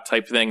Epcot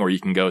type thing where you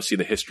can go see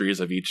the histories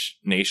of each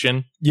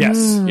nation.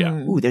 Yes. Yeah.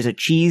 Ooh, there's a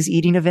cheese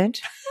eating event.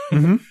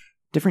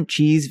 Different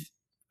cheese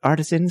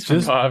artisans.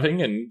 Just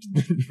having and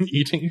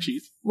eating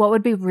cheese. What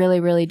would be really,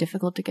 really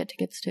difficult to get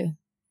tickets to?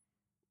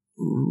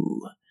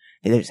 Ooh,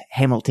 there's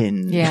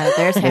Hamilton. Yeah,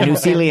 there's the Hamilton. New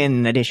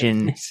Zealand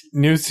edition.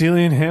 New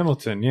Zealand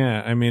Hamilton.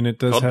 Yeah, I mean it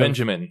does Called have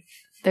Benjamin.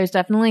 There's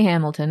definitely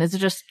Hamilton. Is it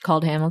just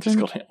called Hamilton? It's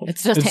called Hamilton.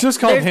 It's just, It's just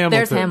called there's Hamilton.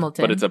 There's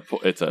Hamilton. But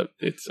it's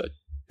a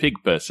pig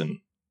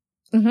person.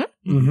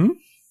 Mm-hmm.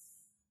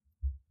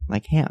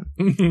 Like ham.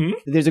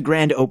 There's a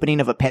grand opening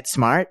of a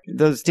PetSmart.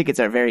 Those tickets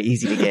are very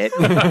easy to get.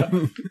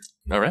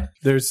 All right.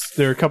 There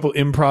are a couple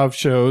improv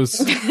shows.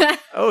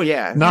 Oh,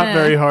 yeah. Not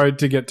very hard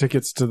to get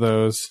tickets to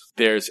those.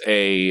 There's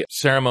a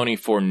ceremony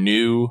for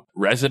new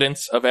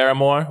residents of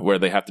Aramore where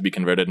they have to be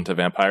converted into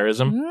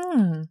vampirism.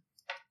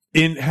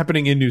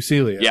 Happening in New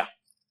Celia. Yeah.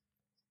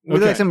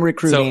 With like some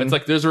recruiting. So it's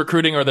like there's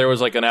recruiting, or there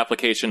was like an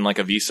application, like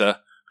a visa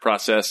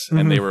process,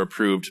 and they were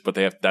approved, but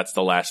that's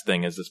the last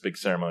thing is this big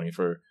ceremony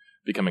for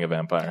becoming a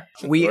vampire.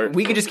 we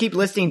could just keep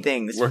listing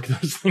things. Work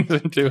those things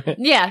into it.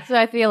 Yeah, so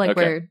I feel like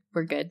Okay.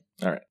 we're good.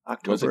 All right.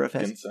 Was it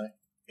Oktoberfest.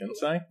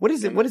 Gensai? What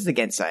is it? What is the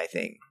Gensai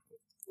thing?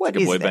 What Like a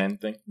is boy that?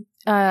 band thing?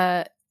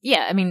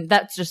 Yeah, I mean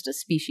that's just a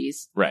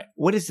species. Right.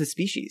 What is the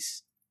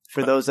species?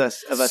 For those of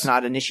us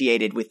not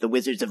initiated with the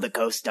Wizards of the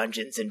Coast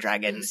Dungeons and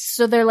Dragons.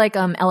 So they're like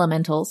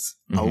elementals.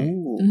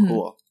 Oh, Mhm.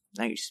 cool.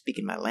 Now you're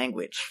speaking my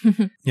language.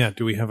 Yeah,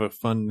 do we have a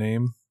fun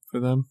name for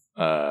them?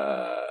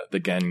 The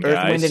Gen Earth,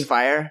 guys. Wind, and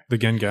Fire. The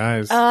Gen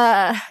guys.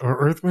 Or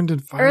Earth, Wind,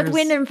 and Fire. Earth,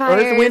 Wind, and Fire.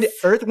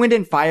 Earth, Wind,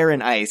 and Fire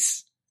and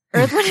Ice.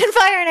 Earth, Wind, and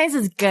Fire and Ice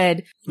is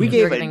good. We We're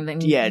gave getting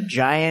a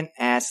giant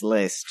ass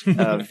list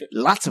of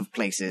lots of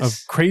places. Of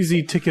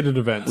crazy ticketed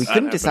events. We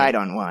couldn't decide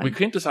on one. We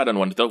couldn't decide on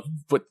one, though.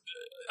 But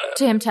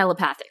to him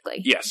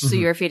telepathically. yes. So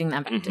you're feeding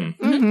that back to him.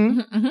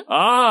 Mm-hmm.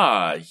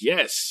 Ah,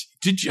 yes.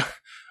 Did you?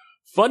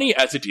 Funny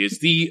as it is,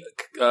 the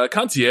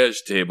concierge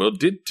table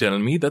did tell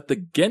me that the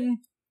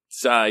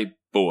Gensai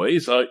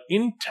boys are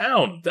in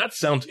town. That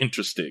sounds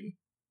interesting.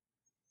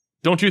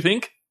 Don't you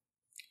think?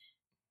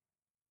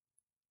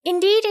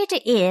 Indeed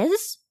it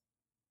is.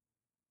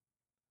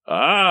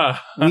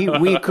 Ah.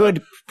 we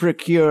could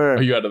procure.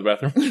 Are you out of the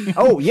bathroom?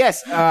 Oh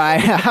yes.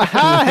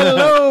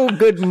 Hello.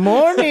 Good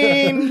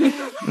morning.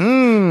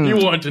 You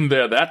weren't in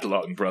there that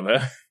long,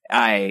 brother.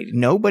 I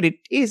know, but it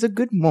is a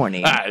good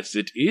morning. Yes,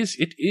 it is.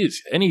 It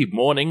is. Any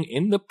morning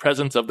in the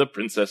presence of the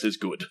princess is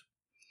good.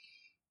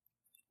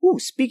 Ooh,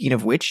 speaking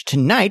of which,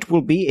 tonight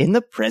we'll be in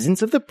the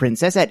presence of the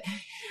princess at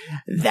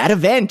that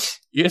event.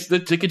 Yes, the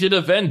ticketed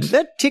event.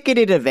 The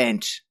ticketed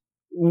event.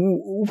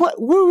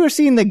 What? We were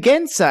seeing the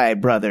Gensai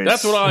brothers.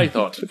 That's what I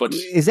thought, but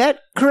Is that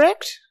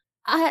correct?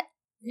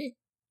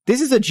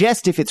 This is a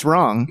jest if it's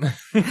wrong.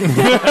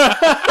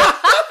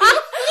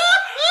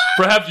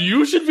 perhaps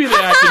you should be the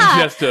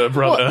acting jester,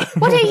 brother.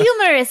 What a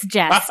humorous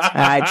jest.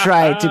 I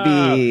try to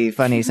be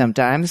funny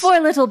sometimes. 4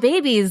 little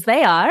babies,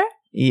 they are.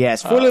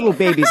 Yes, 4 little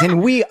babies,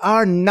 and we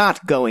are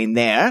not going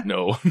there.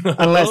 No.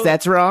 Unless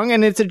that's wrong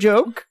and it's a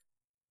joke.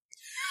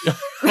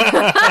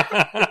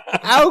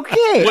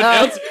 Okay. What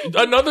else?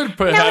 Another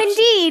perhaps Now,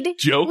 indeed,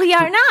 joke? we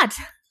are not.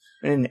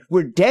 And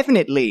we're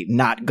definitely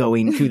not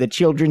going to the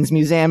Children's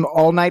Museum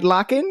all night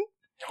lock-in.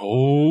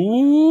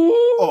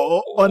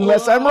 Oh.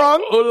 Unless I'm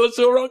wrong. Unless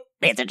I'm wrong.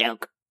 It's a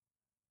joke.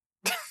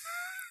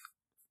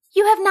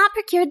 You have not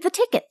procured the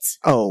tickets.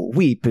 Oh,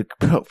 we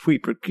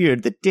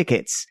procured the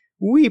tickets.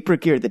 We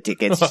procure the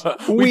tickets.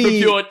 We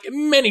procured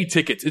many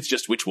tickets. It's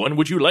just which one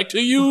would you like to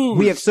use?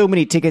 We have so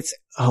many tickets.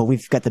 Oh,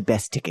 we've got the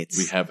best tickets.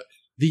 We have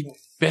the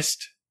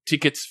best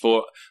tickets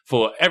for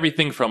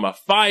everything from a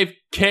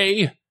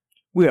 5K.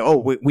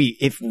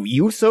 If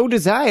you so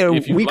desire,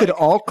 we could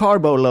all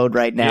carbo load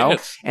right now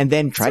and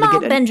then try Small to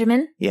get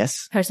Benjamin.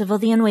 Yes. Percival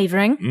the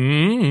Unwavering.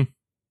 Mm.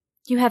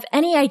 Do you have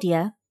any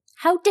idea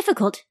how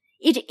difficult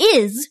it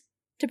is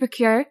to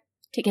procure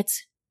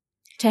tickets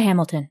to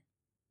Hamilton?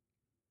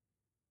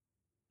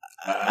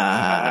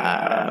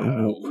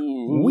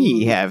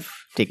 We have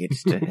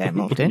tickets to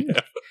Hamilton.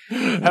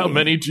 How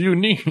many do you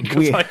need?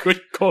 Because I could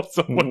call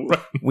someone right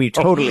now. We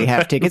totally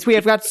have tickets. We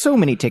have got so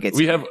many tickets.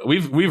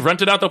 We've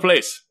rented out the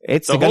place.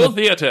 It's the whole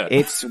theater.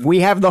 We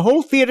have the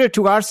whole theater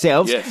to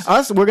ourselves.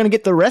 Yes. We're going to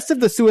get the rest of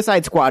the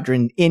Suicide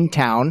Squadron in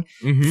town.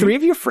 Mm-hmm. 3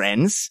 of your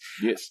friends.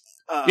 Yes.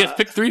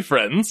 Pick 3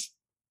 friends.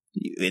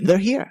 They're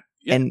here.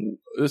 Yeah. And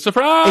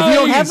surprise! If you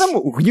don't have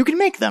them, you can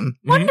make them.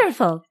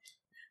 Wonderful.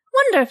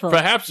 Wonderful.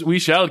 Perhaps we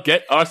shall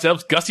get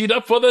ourselves gussied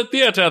up for the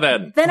theater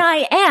then. Then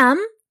I am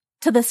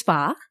to the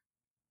spa.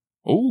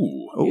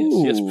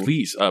 Oh, yes,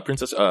 please,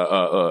 Princess.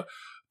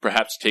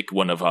 Perhaps take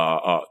one of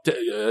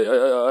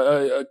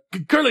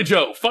Curly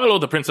Joe. Follow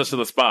the princess to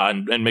the spa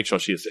and make sure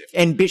she is safe.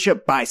 And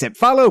Bishop Bicep,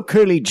 follow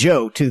Curly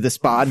Joe to the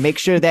spa and make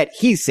sure that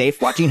he's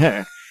safe watching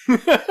her.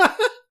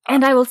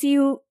 And I will see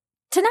you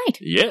tonight.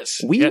 Yes,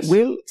 we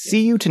will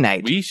see you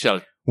tonight. We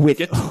shall.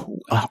 With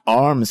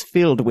arms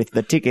filled with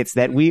the tickets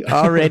that we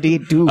already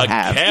do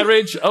have. A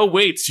carriage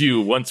awaits you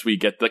once we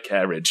get the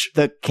carriage.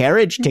 The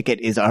carriage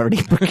ticket is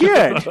already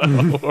procured.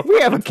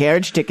 We have a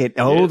carriage ticket.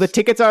 Oh, the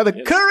tickets are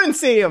the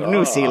currency of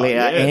New Celia,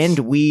 and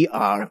we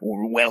are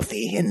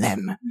wealthy in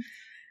them.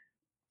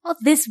 Well,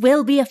 this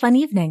will be a fun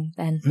evening,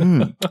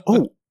 then.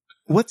 Oh,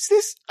 what's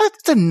this?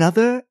 It's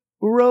another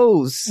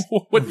rose.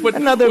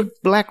 Another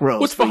black rose.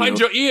 What's behind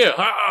your ear?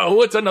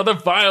 What's another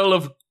vial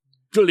of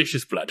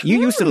delicious blood? You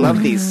used to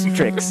love these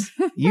tricks.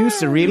 You used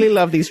to really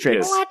love these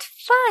tricks. What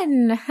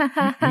fun.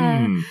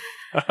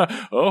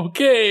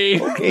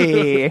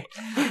 Okay.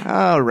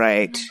 All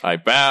right. I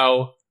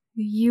bow.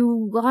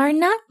 You are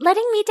not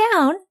letting me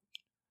down.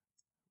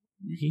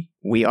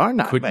 We are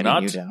not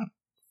letting you down.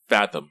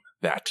 Fathom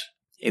that.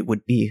 It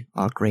would be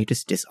our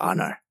greatest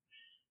dishonor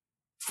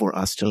for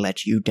us to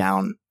let you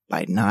down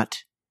by not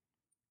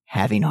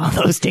having all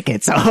those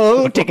tickets.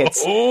 Oh,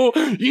 tickets.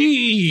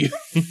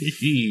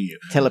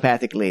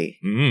 Telepathically,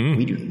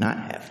 we do not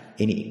have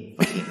any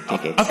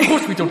tickets. Of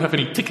course we don't have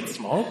any tickets,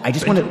 Small. I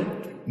just want to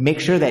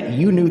make sure that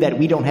you knew that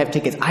we don't have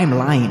tickets. I'm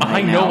lying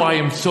I know I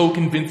am so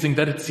convincing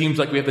that it seems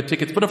like we have the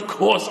tickets, but of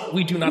course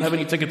we do not have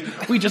any tickets.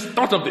 We just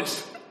thought of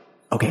this.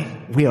 Okay,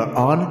 we are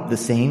on the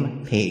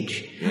same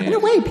page. In a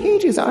way,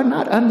 pages are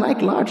not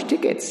unlike large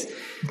tickets.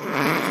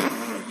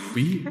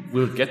 We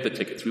will get the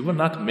tickets. We will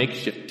not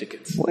makeshift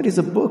tickets. What is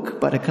a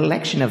book but a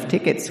collection of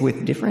tickets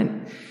with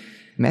different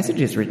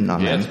messages written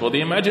on them? Yes, for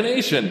the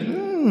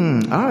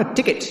imagination.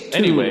 Ticket.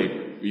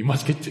 Anyway, we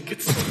must get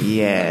tickets.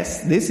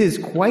 Yes, this is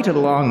quite a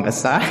long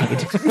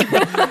aside.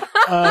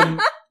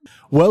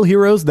 Well,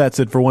 heroes, that's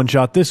it for One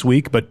Shot this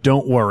week, but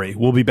don't worry.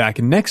 We'll be back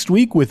next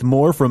week with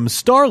more from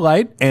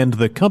Starlight and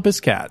the Compass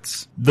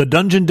Cats. The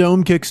Dungeon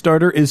Dome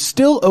Kickstarter is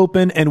still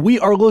open, and we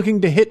are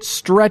looking to hit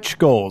stretch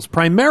goals,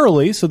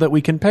 primarily so that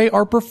we can pay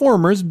our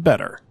performers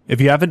better. If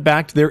you haven't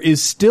backed, there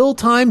is still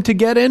time to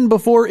get in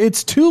before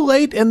it's too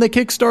late and the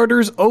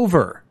Kickstarter's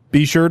over.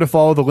 Be sure to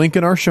follow the link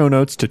in our show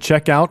notes to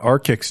check out our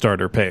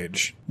Kickstarter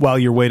page. While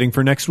you're waiting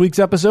for next week's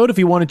episode, if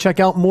you want to check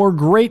out more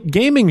great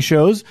gaming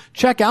shows,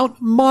 check out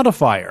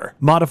Modifier.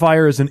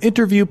 Modifier is an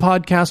interview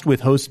podcast with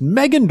host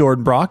Megan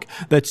Dornbrock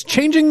that's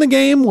changing the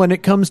game when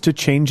it comes to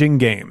changing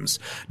games.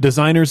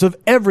 Designers of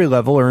every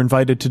level are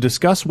invited to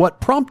discuss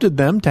what prompted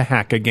them to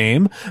hack a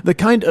game, the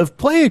kind of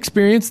play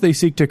experience they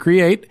seek to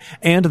create,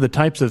 and the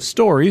types of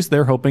stories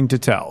they're hoping to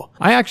tell.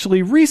 I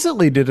actually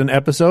recently did an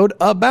episode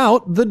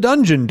about the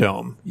Dungeon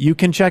Dome. You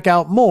can check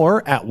out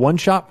more at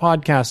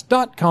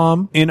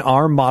oneshotpodcast.com in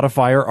our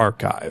Modifier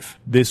archive.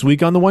 This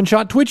week on the One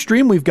Shot Twitch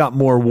stream, we've got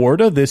more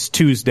Warda this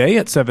Tuesday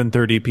at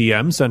 7:30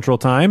 p.m. Central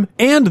Time.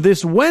 And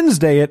this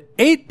Wednesday at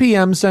 8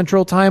 p.m.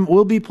 Central Time,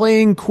 we'll be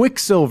playing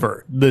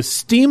Quicksilver, the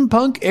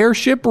steampunk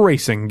airship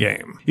racing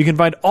game. You can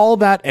find all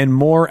that and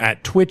more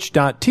at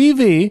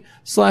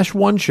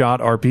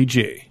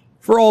twitch.tv/OneShotRPG.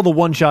 For all the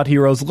One-Shot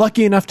heroes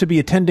lucky enough to be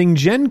attending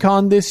Gen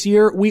Con this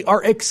year, we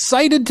are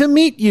excited to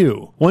meet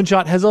you.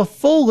 One-Shot has a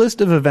full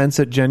list of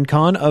events at Gen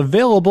Con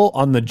available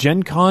on the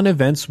Gen Con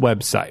events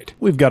website.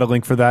 We've got a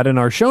link for that in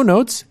our show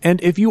notes, and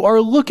if you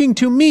are looking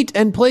to meet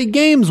and play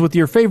games with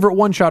your favorite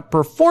One-Shot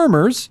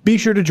performers, be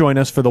sure to join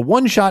us for the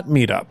One-Shot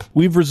meetup.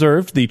 We've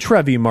reserved the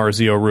Trevi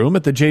Marzio room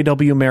at the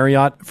JW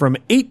Marriott from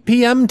 8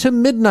 p.m. to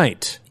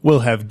midnight.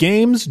 We'll have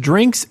games,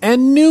 drinks,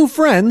 and new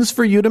friends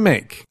for you to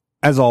make.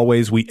 As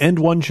always, we end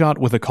One Shot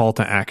with a call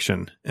to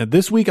action. And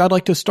this week, I'd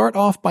like to start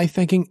off by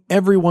thanking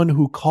everyone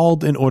who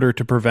called in order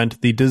to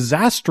prevent the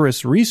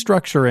disastrous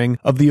restructuring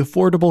of the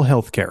Affordable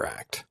Health Care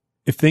Act.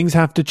 If things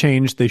have to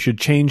change, they should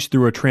change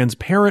through a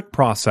transparent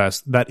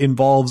process that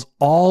involves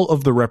all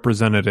of the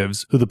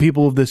representatives who the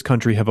people of this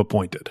country have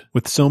appointed.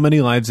 With so many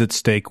lives at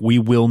stake, we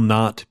will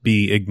not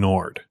be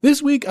ignored.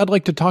 This week, I'd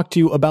like to talk to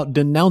you about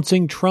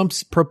denouncing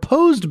Trump's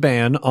proposed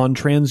ban on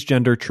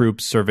transgender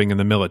troops serving in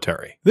the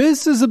military.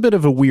 This is a bit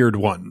of a weird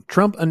one.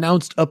 Trump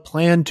announced a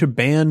plan to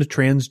ban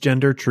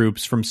transgender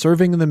troops from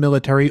serving in the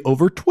military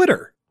over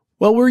Twitter.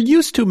 Well, we're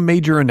used to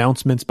major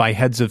announcements by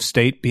heads of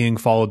state being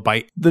followed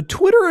by the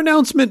Twitter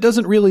announcement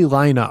doesn't really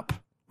line up.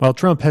 While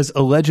Trump has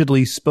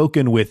allegedly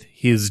spoken with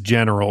his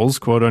generals,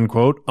 quote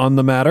unquote, on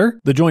the matter,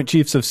 the Joint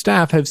Chiefs of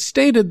Staff have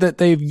stated that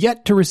they've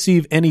yet to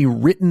receive any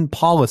written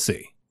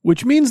policy,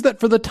 which means that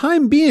for the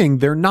time being,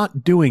 they're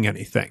not doing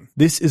anything.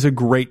 This is a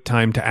great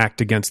time to act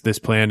against this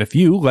plan if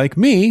you, like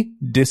me,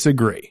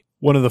 disagree.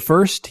 One of the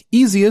first,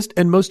 easiest,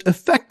 and most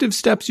effective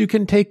steps you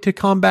can take to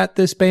combat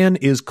this ban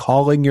is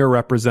calling your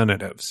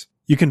representatives.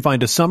 You can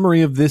find a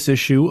summary of this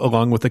issue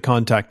along with the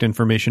contact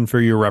information for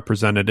your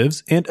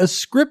representatives and a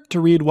script to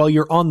read while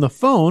you're on the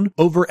phone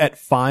over at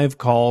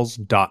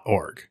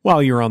 5calls.org.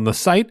 While you're on the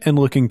site and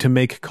looking to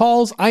make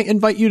calls, I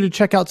invite you to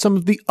check out some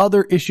of the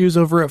other issues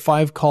over at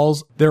 5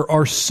 Calls. There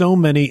are so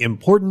many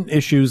important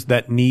issues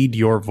that need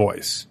your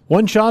voice.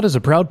 One Shot is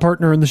a proud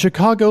partner in the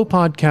Chicago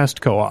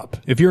Podcast Co-op.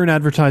 If you're an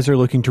advertiser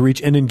looking to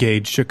reach an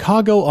engaged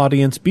Chicago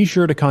audience, be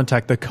sure to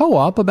contact the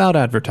Co-op about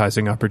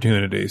advertising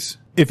opportunities.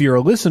 If you're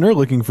a listener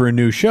looking for a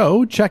new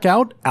show, check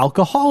out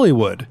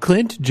Alcohollywood.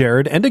 Clint,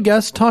 Jared, and a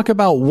guest talk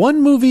about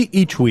one movie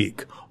each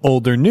week,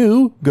 old or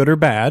new, good or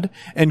bad,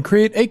 and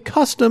create a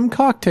custom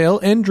cocktail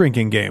and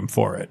drinking game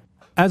for it.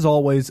 As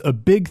always, a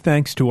big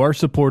thanks to our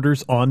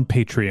supporters on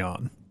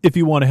Patreon. If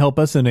you want to help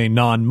us in a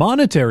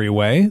non-monetary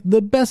way,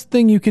 the best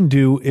thing you can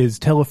do is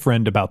tell a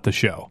friend about the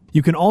show.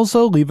 You can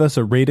also leave us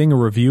a rating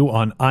or review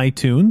on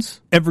iTunes.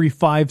 Every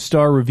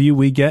 5-star review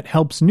we get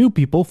helps new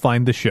people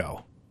find the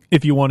show.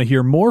 If you want to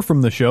hear more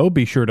from the show,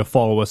 be sure to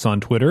follow us on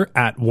Twitter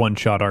at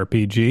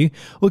OneShotRPG.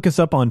 Look us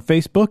up on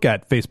Facebook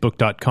at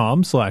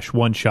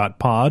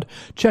facebook.com/OneShotPod.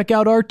 Check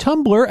out our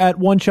Tumblr at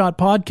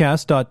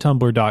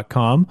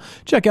OneShotPodcast.tumblr.com.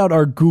 Check out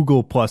our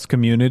Google Plus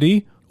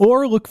community,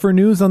 or look for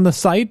news on the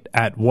site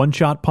at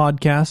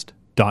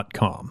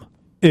OneShotPodcast.com.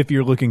 If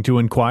you're looking to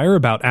inquire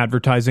about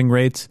advertising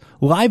rates,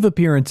 live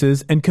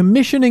appearances, and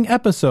commissioning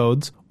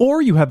episodes, or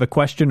you have a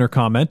question or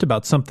comment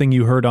about something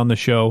you heard on the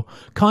show,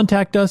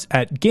 contact us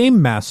at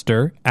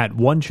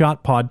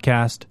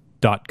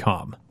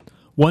GameMaster@OneShotPodcast.com.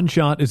 One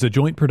Shot is a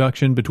joint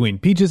production between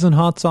Peaches and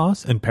Hot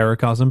Sauce and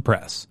Paracosm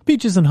Press.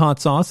 Peaches and Hot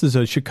Sauce is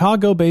a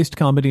Chicago-based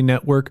comedy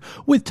network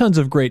with tons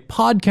of great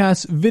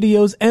podcasts,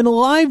 videos, and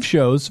live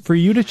shows for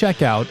you to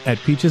check out at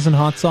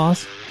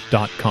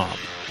peachesandhotsauce.com.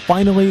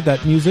 Finally,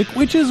 that music,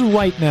 which is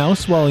right now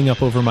swelling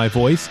up over my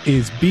voice,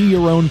 is Be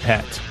Your Own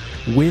Pet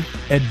with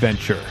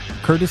Adventure,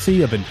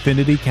 courtesy of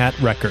Infinity Cat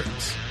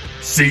Records.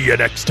 See you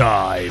next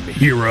time,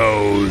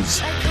 heroes.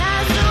 A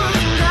castle